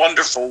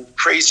wonderful,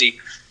 crazy,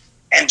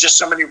 and just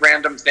so many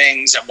random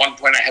things. At one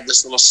point I had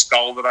this little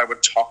skull that I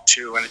would talk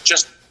to, and it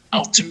just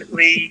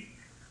ultimately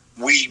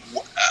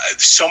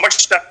so much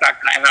stuff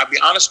back. And I'll be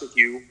honest with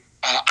you,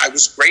 I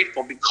was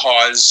grateful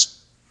because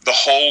the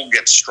whole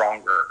gets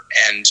stronger,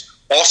 and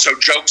also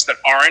jokes that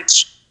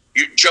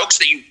jokes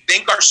that you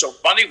think are so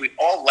funny. We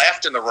all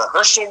laughed in the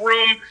rehearsal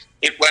room.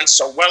 It went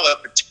so well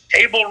at the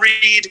table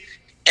read,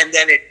 and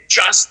then it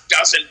just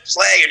doesn't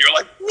play, and you're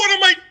like, what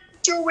am I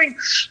doing?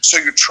 So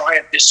you try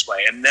it this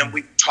way, and then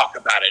we talk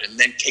about it, and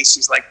then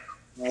Casey's like,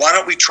 why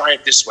don't we try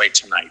it this way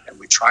tonight? And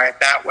we try it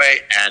that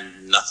way,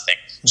 and nothing.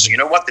 So you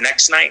know what? The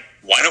next night,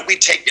 why don't we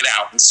take it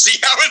out and see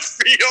how it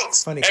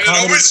feels? Funny. And it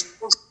always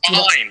feels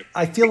fine.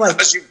 I feel like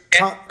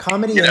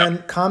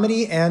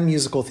comedy and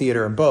musical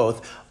theater,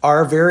 both,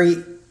 are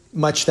very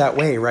much that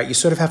way, right? You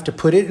sort of have to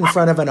put it in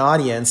front of an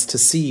audience to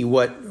see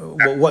what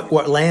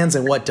lands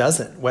and what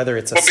doesn't, whether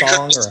it's a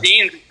song because the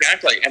scenes,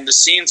 exactly, and the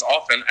scenes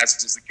often, as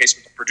is the case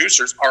with the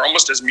producers, are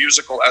almost as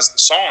musical as the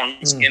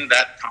songs in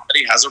that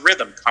comedy has a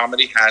rhythm.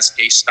 Comedy has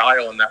a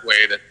style in that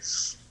way that,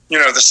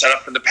 the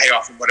setup and the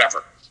payoff and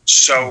whatever.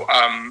 So,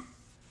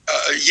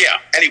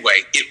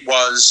 anyway, it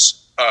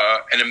was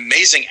an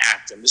amazing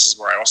act, and this is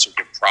where I also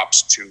give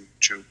props to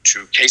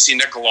Casey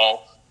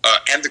Nicholaw,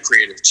 and the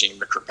creative team,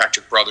 the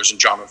Kirkpatrick brothers and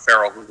John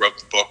O'Farrell, who wrote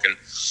the book, and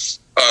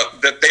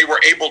that they were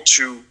able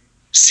to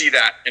see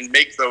that and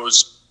make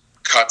those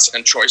cuts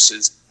and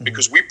choices,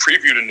 because we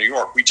previewed in New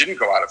York. We didn't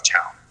go out of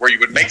town, where you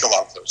would make a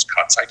lot of those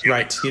cuts, ideally.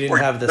 Right, you didn't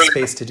have the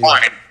space to do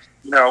that.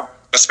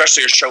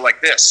 Especially a show like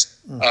this.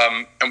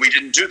 And we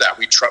didn't do that.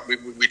 We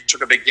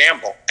took a big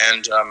gamble.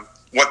 And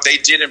what they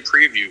did in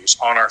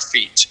previews on our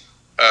feet,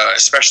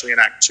 especially in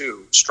Act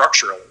 2,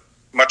 structurally,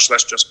 much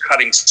less just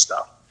cutting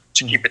stuff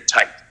to keep it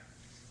tight,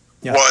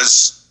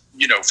 was,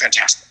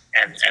 fantastic.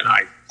 And it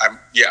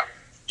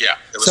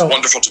was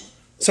wonderful to be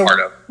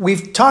part of.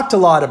 We've talked a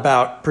lot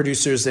about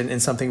producers in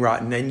Something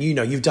Rotten, and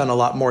you've done a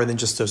lot more than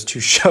just those two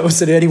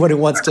shows. And anyone who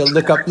wants to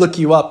look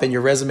you up in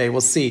your resume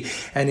will see.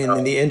 And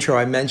in the intro,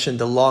 I mentioned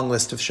the long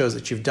list of shows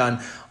that you've done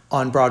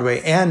on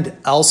Broadway and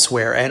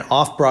elsewhere and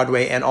off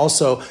Broadway. And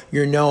also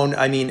you're known,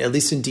 at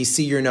least in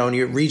DC, you're known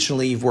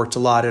regionally. You've worked a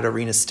lot at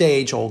Arena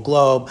Stage, Old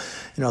Globe,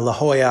 La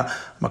Jolla,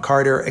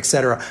 McCarter,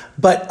 etc.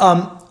 But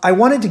I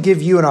wanted to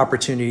give you an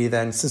opportunity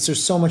then, since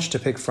there's so much to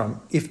pick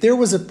from. If there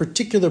was a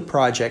particular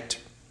project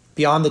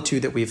beyond the two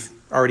that we've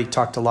already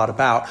talked a lot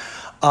about,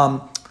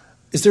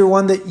 is there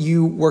one that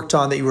you worked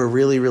on that you were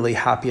really, really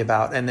happy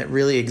about and that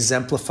really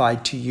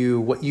exemplified to you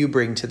what you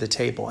bring to the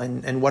table?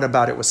 And what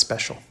about it was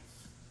special?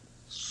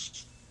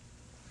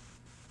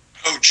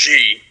 Oh,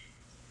 gee.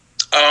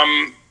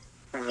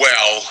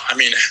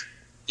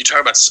 You talk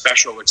about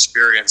special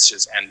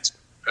experiences, and,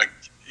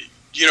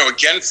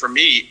 again, for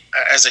me,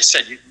 as I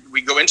said,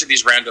 we go into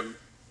these random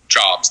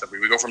jobs that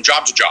we go from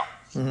job to job.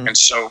 Mm-hmm. And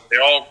so they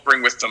all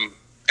bring with them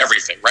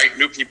everything, right?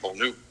 New people,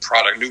 new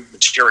product, new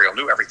material,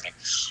 new everything.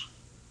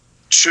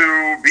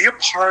 To be a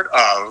part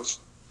of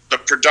the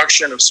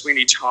production of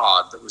Sweeney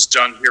Todd that was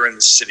done here in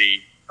the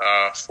city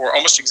for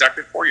almost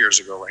exactly 4 years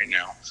ago right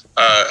now,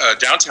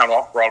 downtown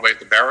off-Broadway at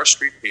the Barrow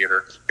Street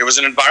Theater. It was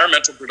an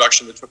environmental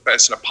production that took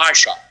place in a pie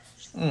shop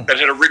that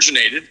had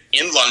originated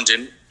in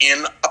London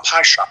in a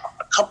pie shop,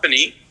 a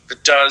company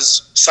that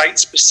does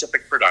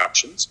site-specific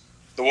productions.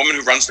 The woman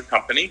who runs the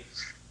company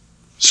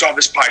saw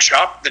this pie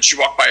shop that she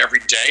walked by every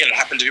day, and it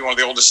happened to be one of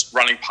the oldest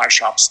running pie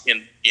shops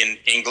in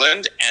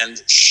England,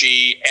 and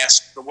she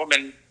asked the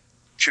woman,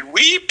 could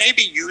we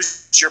maybe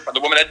use the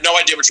woman had no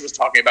idea what she was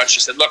talking about. She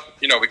said, look,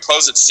 we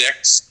close at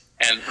 6,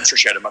 and I'm sure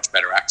she had a much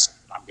better accent.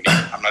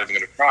 I'm not even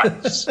going to try.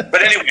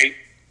 But anyway,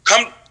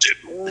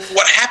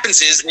 what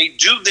happens is they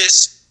do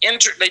this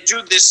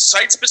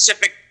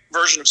site-specific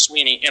version of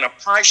Sweeney in a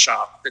pie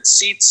shop that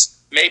seats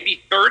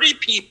maybe 30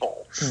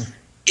 people.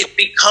 It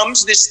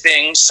becomes this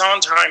thing.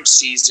 Sondheim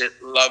sees it,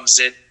 loves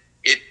it.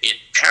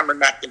 Cameron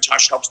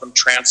Mackintosh helps them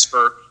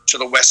transfer to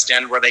the West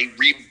End, where they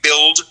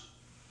rebuild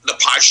the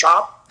pie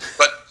shop,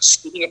 but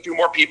seating a few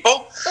more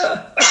people.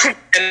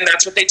 And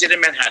that's what they did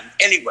in Manhattan.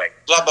 Anyway,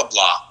 blah, blah,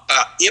 blah.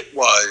 It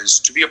was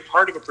to be a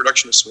part of a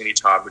production of Sweeney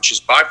Todd, which is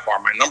by far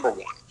my number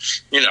one.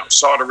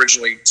 Saw it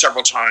originally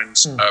several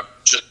times.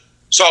 Just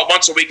saw it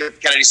once a week at the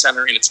Kennedy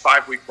Center in its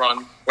 5-week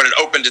run when it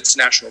opened its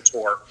national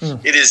tour.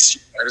 It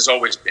has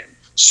always been.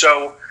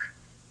 So,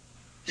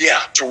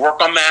 yeah, to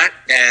work on that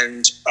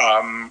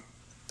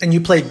and you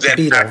played the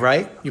Beetle,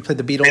 right? You played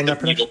the Beetle in that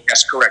production?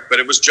 Yes, correct. But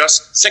it was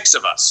just 6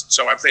 of us.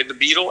 So I played the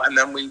Beetle, and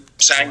then we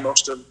sang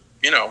most of,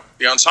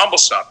 the ensemble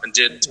stuff and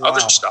did other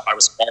stuff. I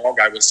was Fog.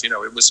 I was,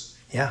 it was...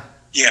 Yeah.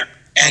 Yeah.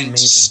 And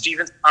amazing.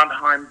 Stephen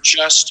Sondheim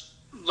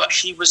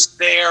he was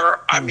there.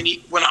 I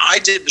mean, when I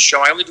did the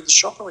show, I only did the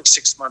show for like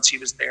 6 months. He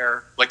was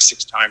there like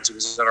 6 times. He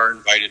was at our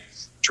invited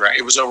track.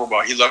 It was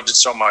overwhelming. He loved it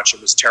so much. It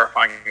was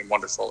terrifying and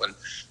wonderful. And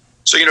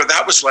so,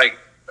 that was like,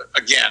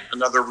 again,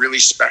 another really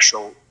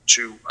special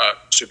to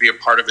be a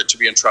part of it, to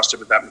be entrusted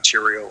with that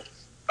material.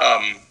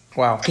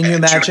 Wow. Can you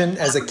imagine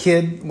as a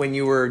kid when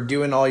you were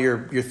doing all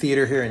your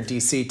theater here in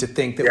DC to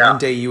think that one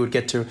day you would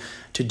get to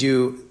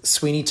do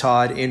Sweeney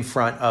Todd in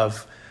front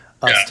of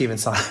Stephen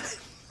Sondheim?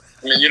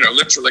 I mean,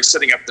 literally like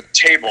sitting at the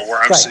table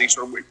where I'm sitting,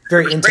 sort of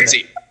very intimate.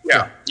 Crazy.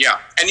 Yeah.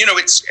 And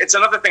it's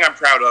another thing I'm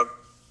proud of.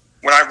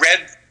 When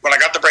I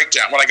got the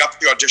breakdown, when I got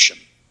the audition,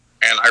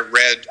 and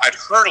I'd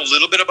heard a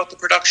little bit about the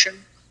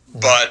production,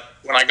 but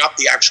when I got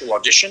the actual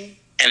audition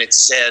and it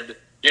said,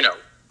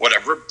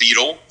 whatever,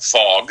 Beetle,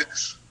 Fog,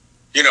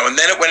 and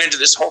then it went into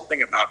this whole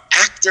thing about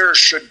actors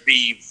should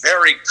be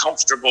very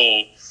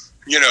comfortable,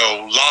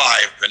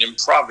 live and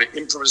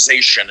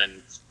improvisation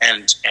and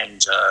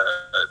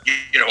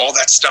all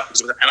that stuff.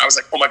 And I was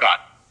like, oh my God,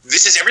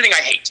 this is everything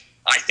I hate.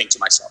 I think to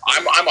myself,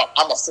 I'm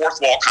a fourth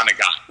wall kind of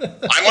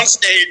guy. I'm on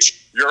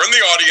stage, you're in the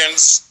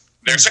audience,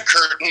 there's a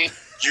curtain,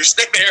 you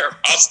stay there,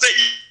 I'll stay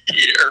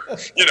here.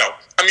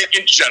 I mean,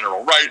 in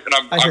general, right? And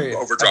I'm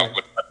overdrawn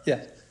with that.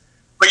 Yeah.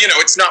 But,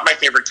 it's not my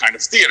favorite kind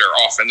of theater,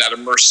 often, that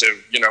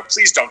immersive,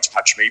 please don't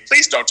touch me.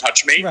 Please don't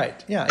touch me.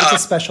 Right. Yeah. It's a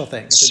special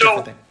thing. It's a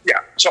different thing. Yeah.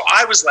 So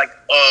I was like,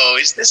 oh,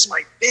 is this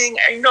my thing?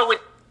 I know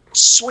it's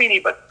Sweeney,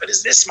 but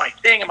is this my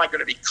thing? Am I going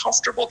to be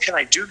comfortable? Can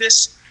I do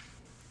this?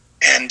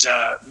 And,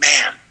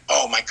 man,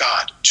 oh, my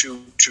God,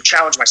 to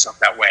challenge myself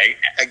that way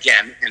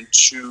again and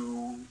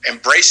to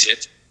embrace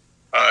it,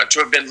 to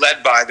have been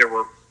led by, it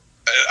was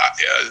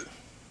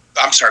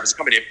a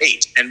company of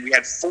 8, and we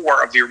had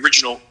 4 of the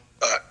original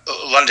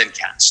London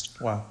cast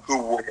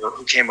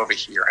who came over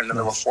here, and then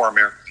there were 4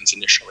 Americans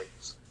initially,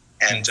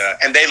 and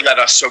they led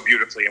us so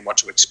beautifully in what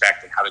to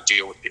expect and how to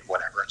deal with it,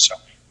 whatever. And so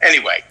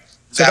anyway,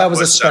 that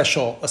was a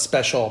special.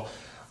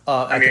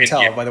 I can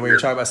tell by the way you're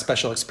talking about, a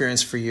special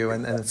experience for you,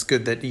 and it's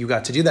good that you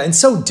got to do that, and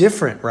so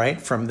different,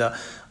 right, from the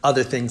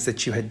other things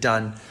that you had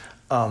done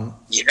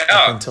up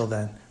until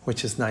then,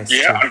 which is nice.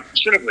 Yeah,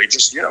 unfortunately,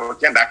 just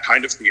again, that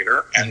kind of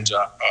theater, and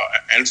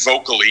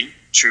vocally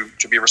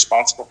to be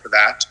responsible for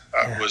that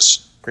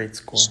was great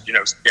score.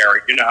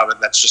 Scary. How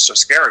that's just so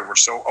scary. We're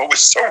always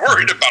so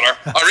worried about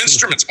our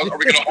instruments. Are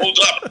we going to hold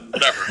up?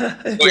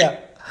 Whatever. Yeah.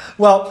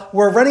 Well,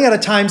 we're running out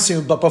of time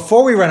soon, but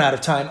before we run out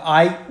of time,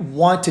 I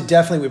want to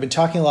definitely, we've been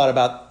talking a lot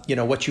about,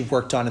 what you've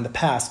worked on in the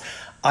past.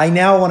 I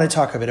now want to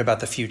talk a bit about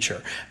the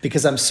future,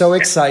 because I'm so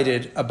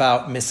excited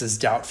about Mrs.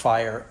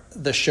 Doubtfire,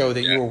 the show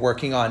that you were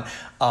working on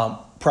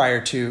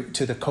prior to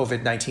the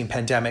COVID-19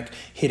 pandemic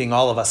hitting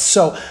all of us.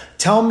 So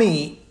tell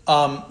me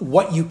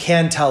what you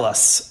can tell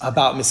us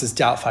about Mrs.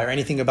 Doubtfire,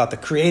 anything about the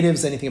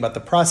creatives, anything about the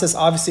process.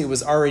 Obviously, it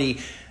was already,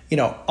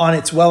 on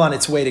its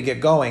way to get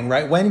going,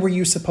 right? When were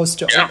you supposed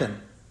to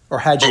open? Or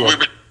had you?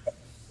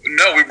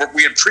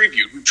 We had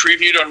previewed. We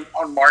previewed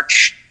on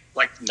March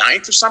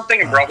 9th or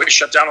something, and Broadway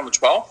shut down on the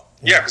 12th.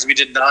 Yeah, because we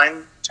did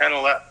 9, 10,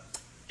 11.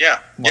 Yeah,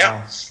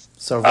 yeah.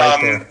 So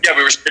right there. Yeah,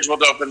 we were scheduled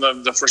to open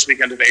the first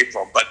weekend of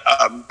April. But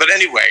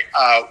anyway,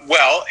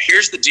 well,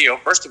 here's the deal.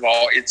 First of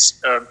all,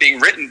 it's being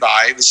written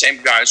by the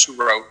same guys who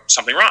wrote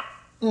Something Wrong,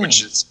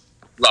 which is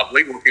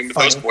lovely, working with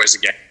those boys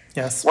again.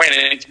 Yes. Wayne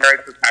and Carrie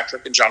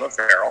Kirkpatrick and John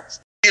O'Farrell.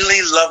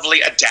 Really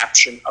lovely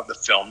adaptation of the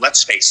film.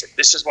 Let's face it,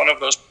 this is one of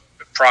those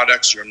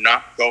products you're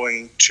not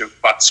going to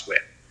butts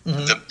with.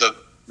 The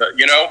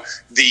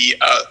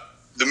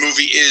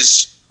movie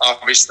is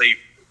obviously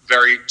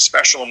very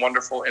special and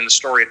wonderful in the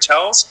story it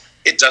tells.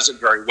 It does it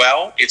very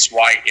well. It's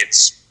why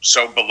it's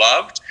so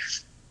beloved.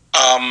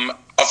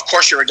 Of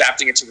course, you're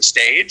adapting it to the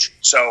stage,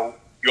 so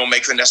you'll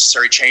make the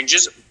necessary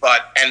changes.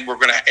 And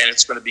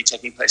it's going to be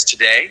taking place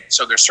today.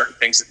 So there's certain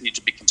things that need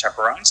to be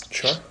contemporized.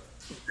 Sure.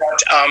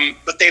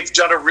 But they've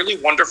done a really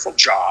wonderful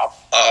job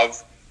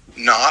of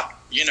not,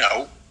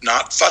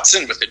 not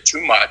futzing with it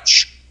too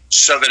much,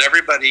 so that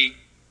everybody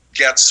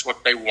gets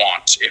what they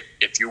want,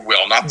 if you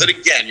will. Not that,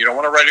 again, you don't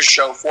want to write a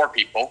show for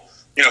people,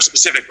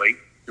 specifically.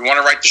 You want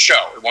to write the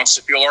show. It wants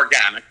to feel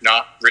organic,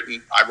 not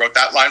written. I wrote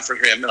that line for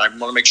him, and I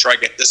want to make sure I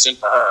get this in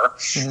for her.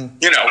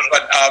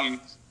 But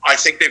I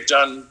think they've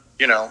done,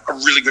 a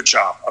really good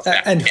job of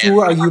that. And who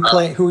are you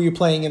playing? Who are you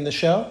playing in the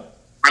show?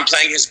 I'm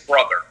playing his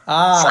brother.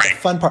 Frank, the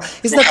fun part.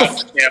 Isn't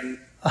that him?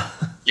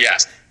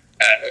 Yes,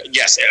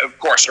 yes. Of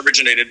course,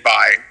 originated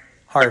by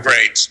Harvey. The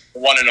great,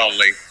 one and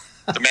only,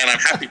 the man I'm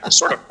happy to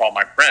sort of call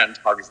my friend,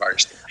 Harvey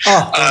Fierstein.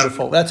 Oh,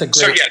 wonderful! That's a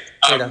great.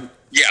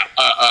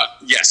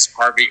 Yes,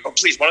 Harvey. Oh,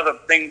 please. One of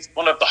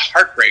the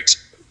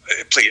heartbreaks.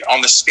 Please,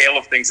 on the scale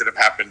of things that have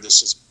happened,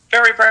 this is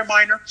very, very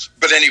minor.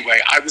 But anyway,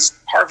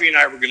 Harvey and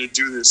I were going to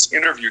do this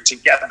interview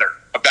together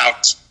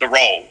about the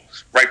role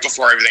right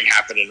before everything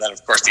happened, and then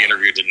of course the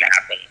interview didn't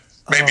happen.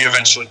 Maybe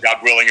eventually, God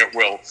willing, it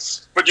will.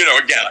 But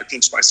again, I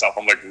pinch myself.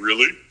 I'm like,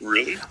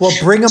 really? Well,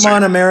 bring him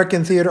on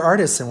American Theater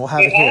Artists, and we'll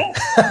have it here.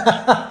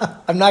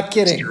 I'm not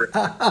kidding.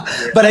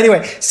 But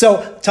anyway,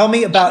 so tell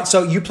me about.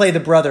 So you play the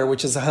brother,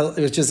 which is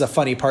a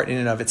funny part in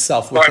and of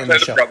itself within the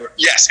show. Brother.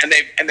 Yes, and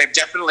they've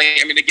definitely.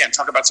 I mean, again,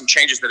 talk about some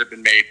changes that have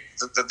been made.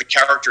 The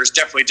character is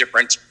definitely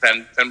different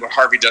than what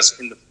Harvey does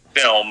in the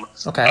film.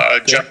 Okay,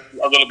 just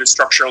a little bit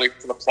structurally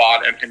for the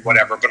plot and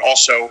whatever, but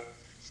also.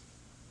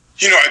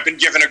 I've been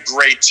given a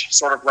great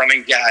sort of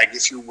running gag,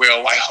 if you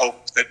will. I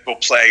hope that we'll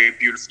play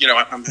beautiful.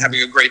 I'm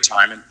having a great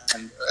time. And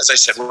as I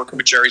said, working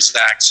with Jerry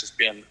Zaks has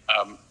been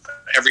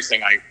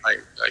everything I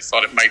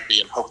thought it might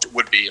be and hoped it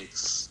would be. And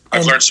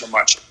I've learned so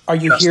much. Are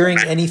you hearing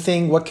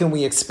anything? What can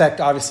we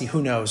expect? Obviously,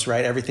 who knows,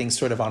 right? Everything's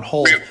sort of on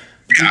hold.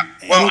 Yeah.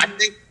 Well, I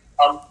think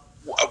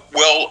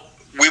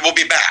we will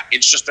be back.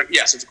 It's just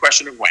it's a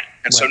question of when.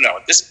 And so, no,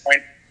 at this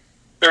point,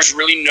 there's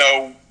really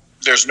no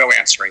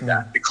answering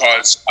that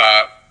because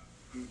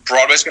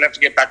Broadway's going to have to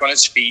get back on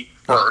its feet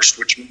first,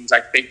 which means I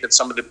think that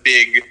some of the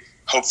big,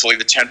 hopefully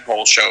the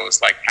tentpole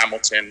shows like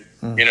Hamilton,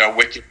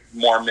 Wicked,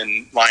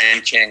 Mormon, Lion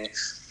King,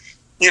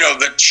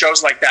 the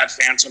shows like that,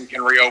 Phantom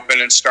can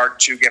reopen and start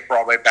to get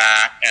Broadway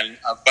back. And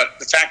but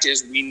the fact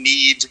is, we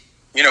need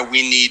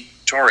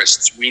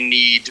tourists, we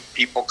need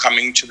people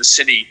coming to the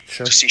city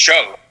to see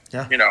shows.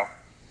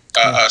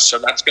 So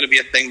that's going to be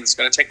a thing that's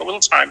going to take a little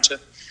time to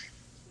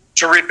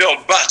rebuild.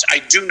 But I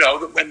do know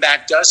that when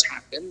that does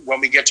happen, when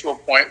we get to a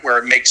point where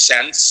it makes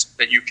sense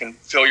that you can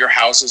fill your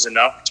houses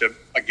enough to,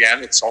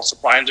 again, it's all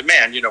supply and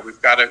demand. You don't want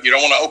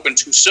to open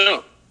too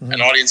soon.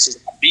 An audience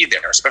is not be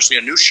there, especially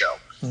a new show.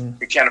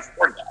 We can't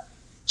afford that.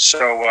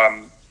 So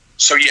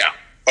yeah,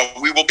 but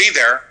we will be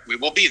there. We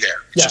will be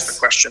there. It's just a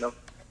question of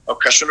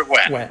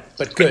when.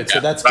 But good.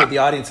 So that's good. The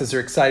audiences are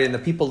excited, and the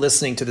people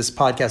listening to this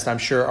podcast, I'm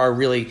sure, are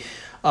really.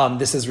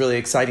 This is really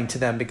exciting to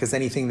them because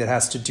anything that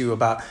has to do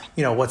about,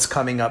 what's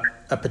coming up,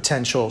 a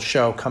potential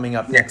show coming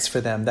up next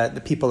for them, that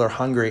the people are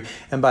hungry.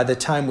 And by the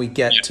time we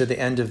get to the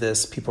end of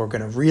this, people are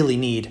going to really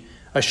need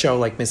a show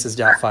like Mrs.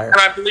 Doubtfire.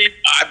 And I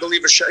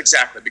believe a show,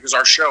 exactly, because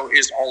our show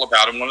is all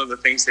about, and one of the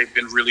things they've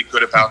been really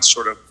good about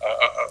sort of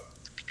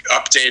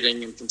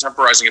updating and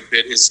contemporizing a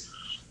bit is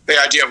the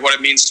idea of what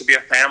it means to be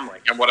a family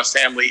and what a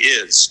family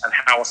is and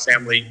how a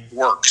family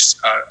works.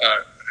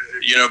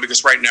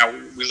 Because right now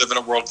we live in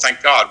a world,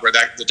 thank God, where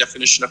the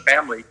definition of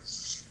family,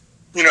 is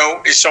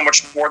so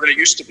much more than it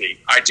used to be,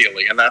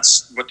 ideally. And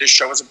that's what this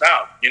show is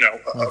about.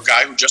 A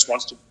guy who just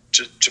wants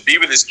to be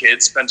with his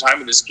kids, spend time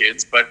with his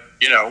kids, but,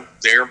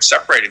 they're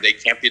separated. They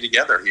can't be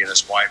together, he and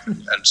his wife.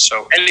 And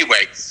so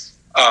anyway,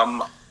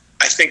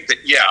 I think that,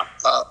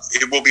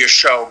 it will be a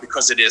show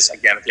because it is,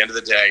 again, at the end of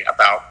the day,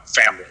 about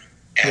family.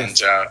 And,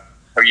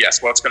 it's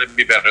going to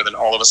be better than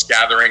all of us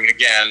gathering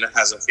again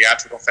as a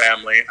theatrical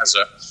family, as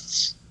a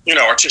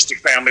artistic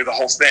family, the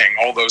whole thing,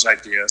 all those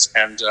ideas.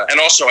 And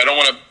also, I don't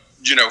want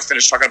to,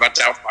 finish talking about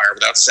Doubtfire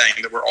without saying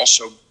that we're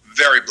also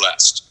very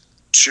blessed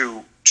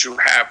to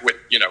have with,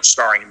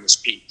 starring in this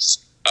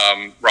piece,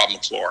 Rob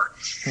McClure.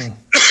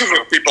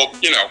 People,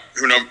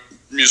 who know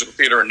musical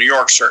theater in New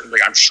York, certainly,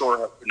 I'm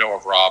sure know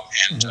of Rob.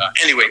 And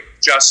anyway,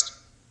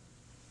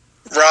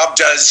 Rob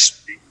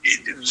does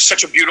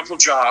such a beautiful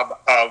job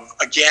of,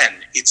 again,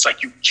 it's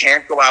like you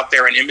can't go out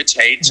there and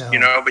imitate,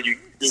 but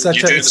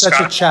it's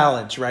such a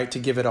challenge, right? To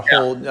give it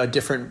a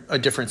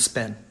different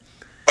spin.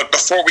 But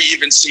before we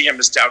even see him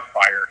as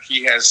Doubtfire,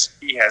 he has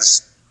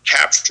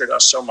captured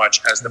us so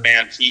much as the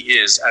man he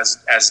is,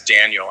 as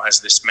Daniel, as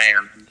this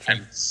man,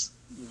 and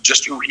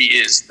just who he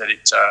is. That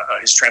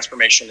his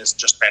transformation is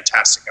just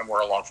fantastic, and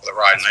we're along for the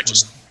ride. And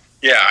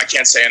I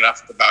can't say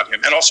enough about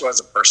him, and also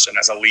as a person,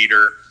 as a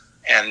leader,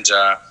 and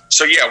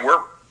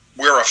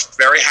we're a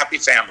very happy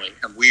family,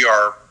 and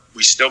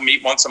we still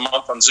meet once a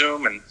month on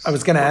Zoom. And I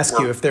was going to ask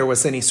you if there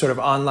was any sort of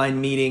online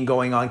meeting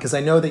going on, because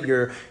I know that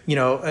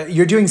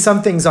you're doing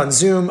some things on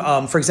Zoom.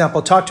 For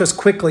example, talk to us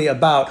quickly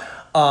about.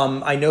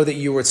 I know that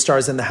you were at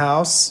Stars in the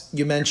House.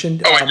 You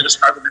mentioned. I did a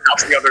Stars in the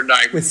House the other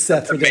night with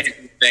Seth.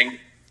 Amazing thing.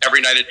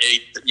 Every night at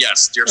 8.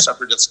 Yes, dear Seth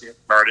Rudetsky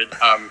started.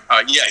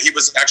 He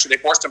was actually.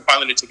 They forced him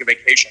finally to take a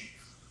vacation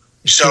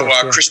So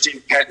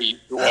Christine Petty,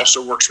 who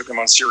also works with him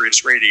on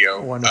Sirius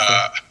Radio. Wonderful.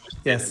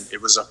 Yes.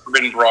 It was a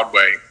Forbidden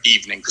Broadway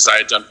evening because I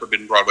had done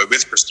Forbidden Broadway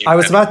with Christine I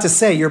was Petty. about to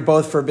say, you're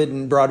both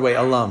Forbidden Broadway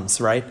alums,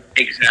 right?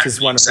 Exactly. Which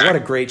is wonderful. Exactly.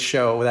 What a great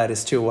show that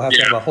is, too. We'll have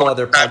to have a whole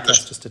other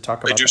podcast just to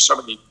talk about They do that. so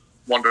many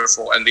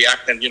wonderful, and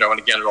and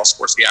again, it all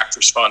supports the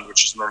Actors Fund,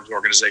 which is an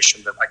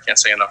organization that I can't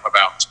say enough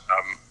about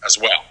as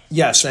well.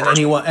 Yes, and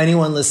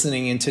anyone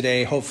listening in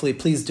today, hopefully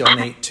please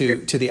donate to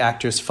the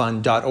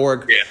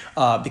actorsfund.org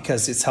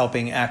because it's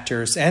helping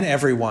actors and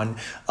everyone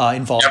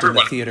involved in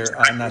the theater,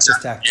 not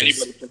just actors.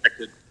 Anybody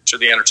connected to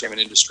the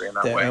entertainment industry in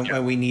that way.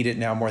 And we need it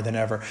now more than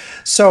ever.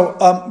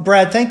 So,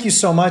 Brad, thank you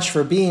so much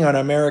for being on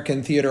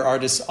American Theater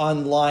Artists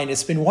Online.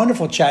 It's been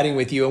wonderful chatting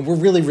with you, and we're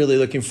really, really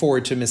looking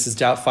forward to Mrs.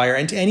 Doubtfire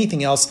and to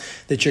anything else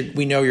that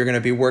we know you're going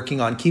to be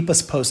working on. Keep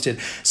us posted.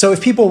 So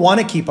if people want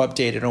to keep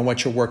updated on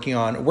what you're working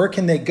on, where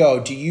can they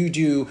go? Do you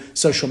do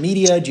social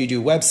media? Do you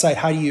do website?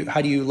 How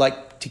do you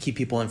like to keep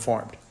people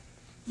informed?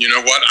 You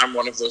know what? I'm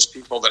one of those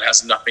people that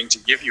has nothing to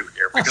give you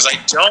here because I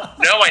don't.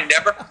 No, I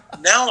never.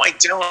 No, I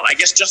don't. I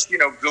guess just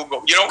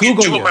Google. You do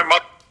what my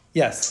mother.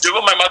 Yes. Do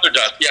what my mother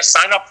does. Yeah,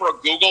 sign up for a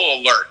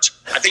Google alert.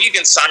 I think you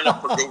can sign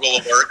up for Google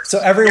alert. So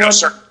everyone,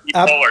 certain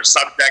people or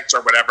subjects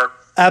or whatever.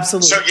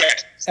 Absolutely.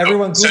 So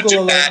everyone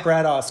Google alert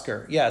Brad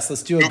Oscar. Yes,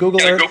 let's do a Google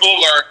alert. Google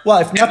alert. Well,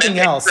 if nothing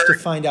else, to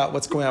find out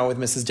what's going on with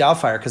Mrs.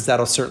 Doubtfire, because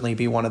that'll certainly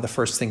be one of the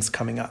first things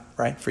coming up,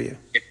 right, for you.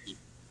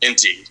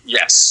 Indeed.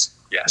 Yes.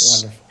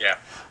 Wonderful. Yeah.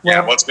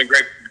 Well, it's been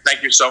great.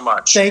 Thank you so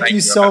much. Thank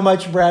you so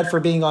much, Brad, for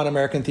being on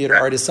American Theater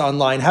Artists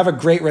Online. Have a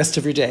great rest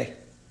of your day.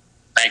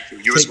 Thank you.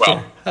 You as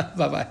well.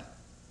 Bye-bye.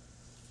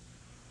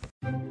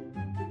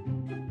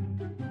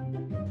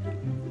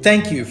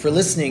 Thank you for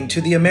listening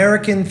to the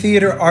American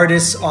Theater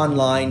Artists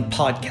Online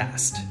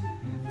podcast.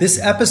 This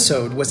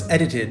episode was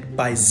edited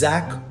by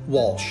Zach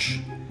Walsh.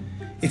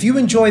 If you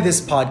enjoy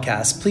this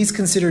podcast, please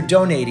consider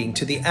donating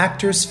to the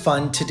Actors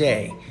Fund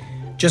today.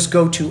 Just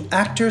go to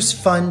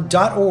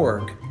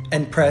actorsfund.org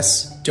and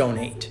press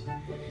donate.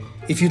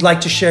 If you'd like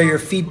to share your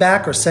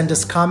feedback or send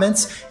us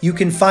comments, you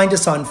can find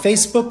us on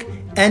Facebook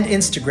and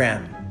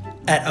Instagram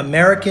at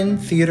American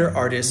Theater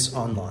Artists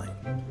Online.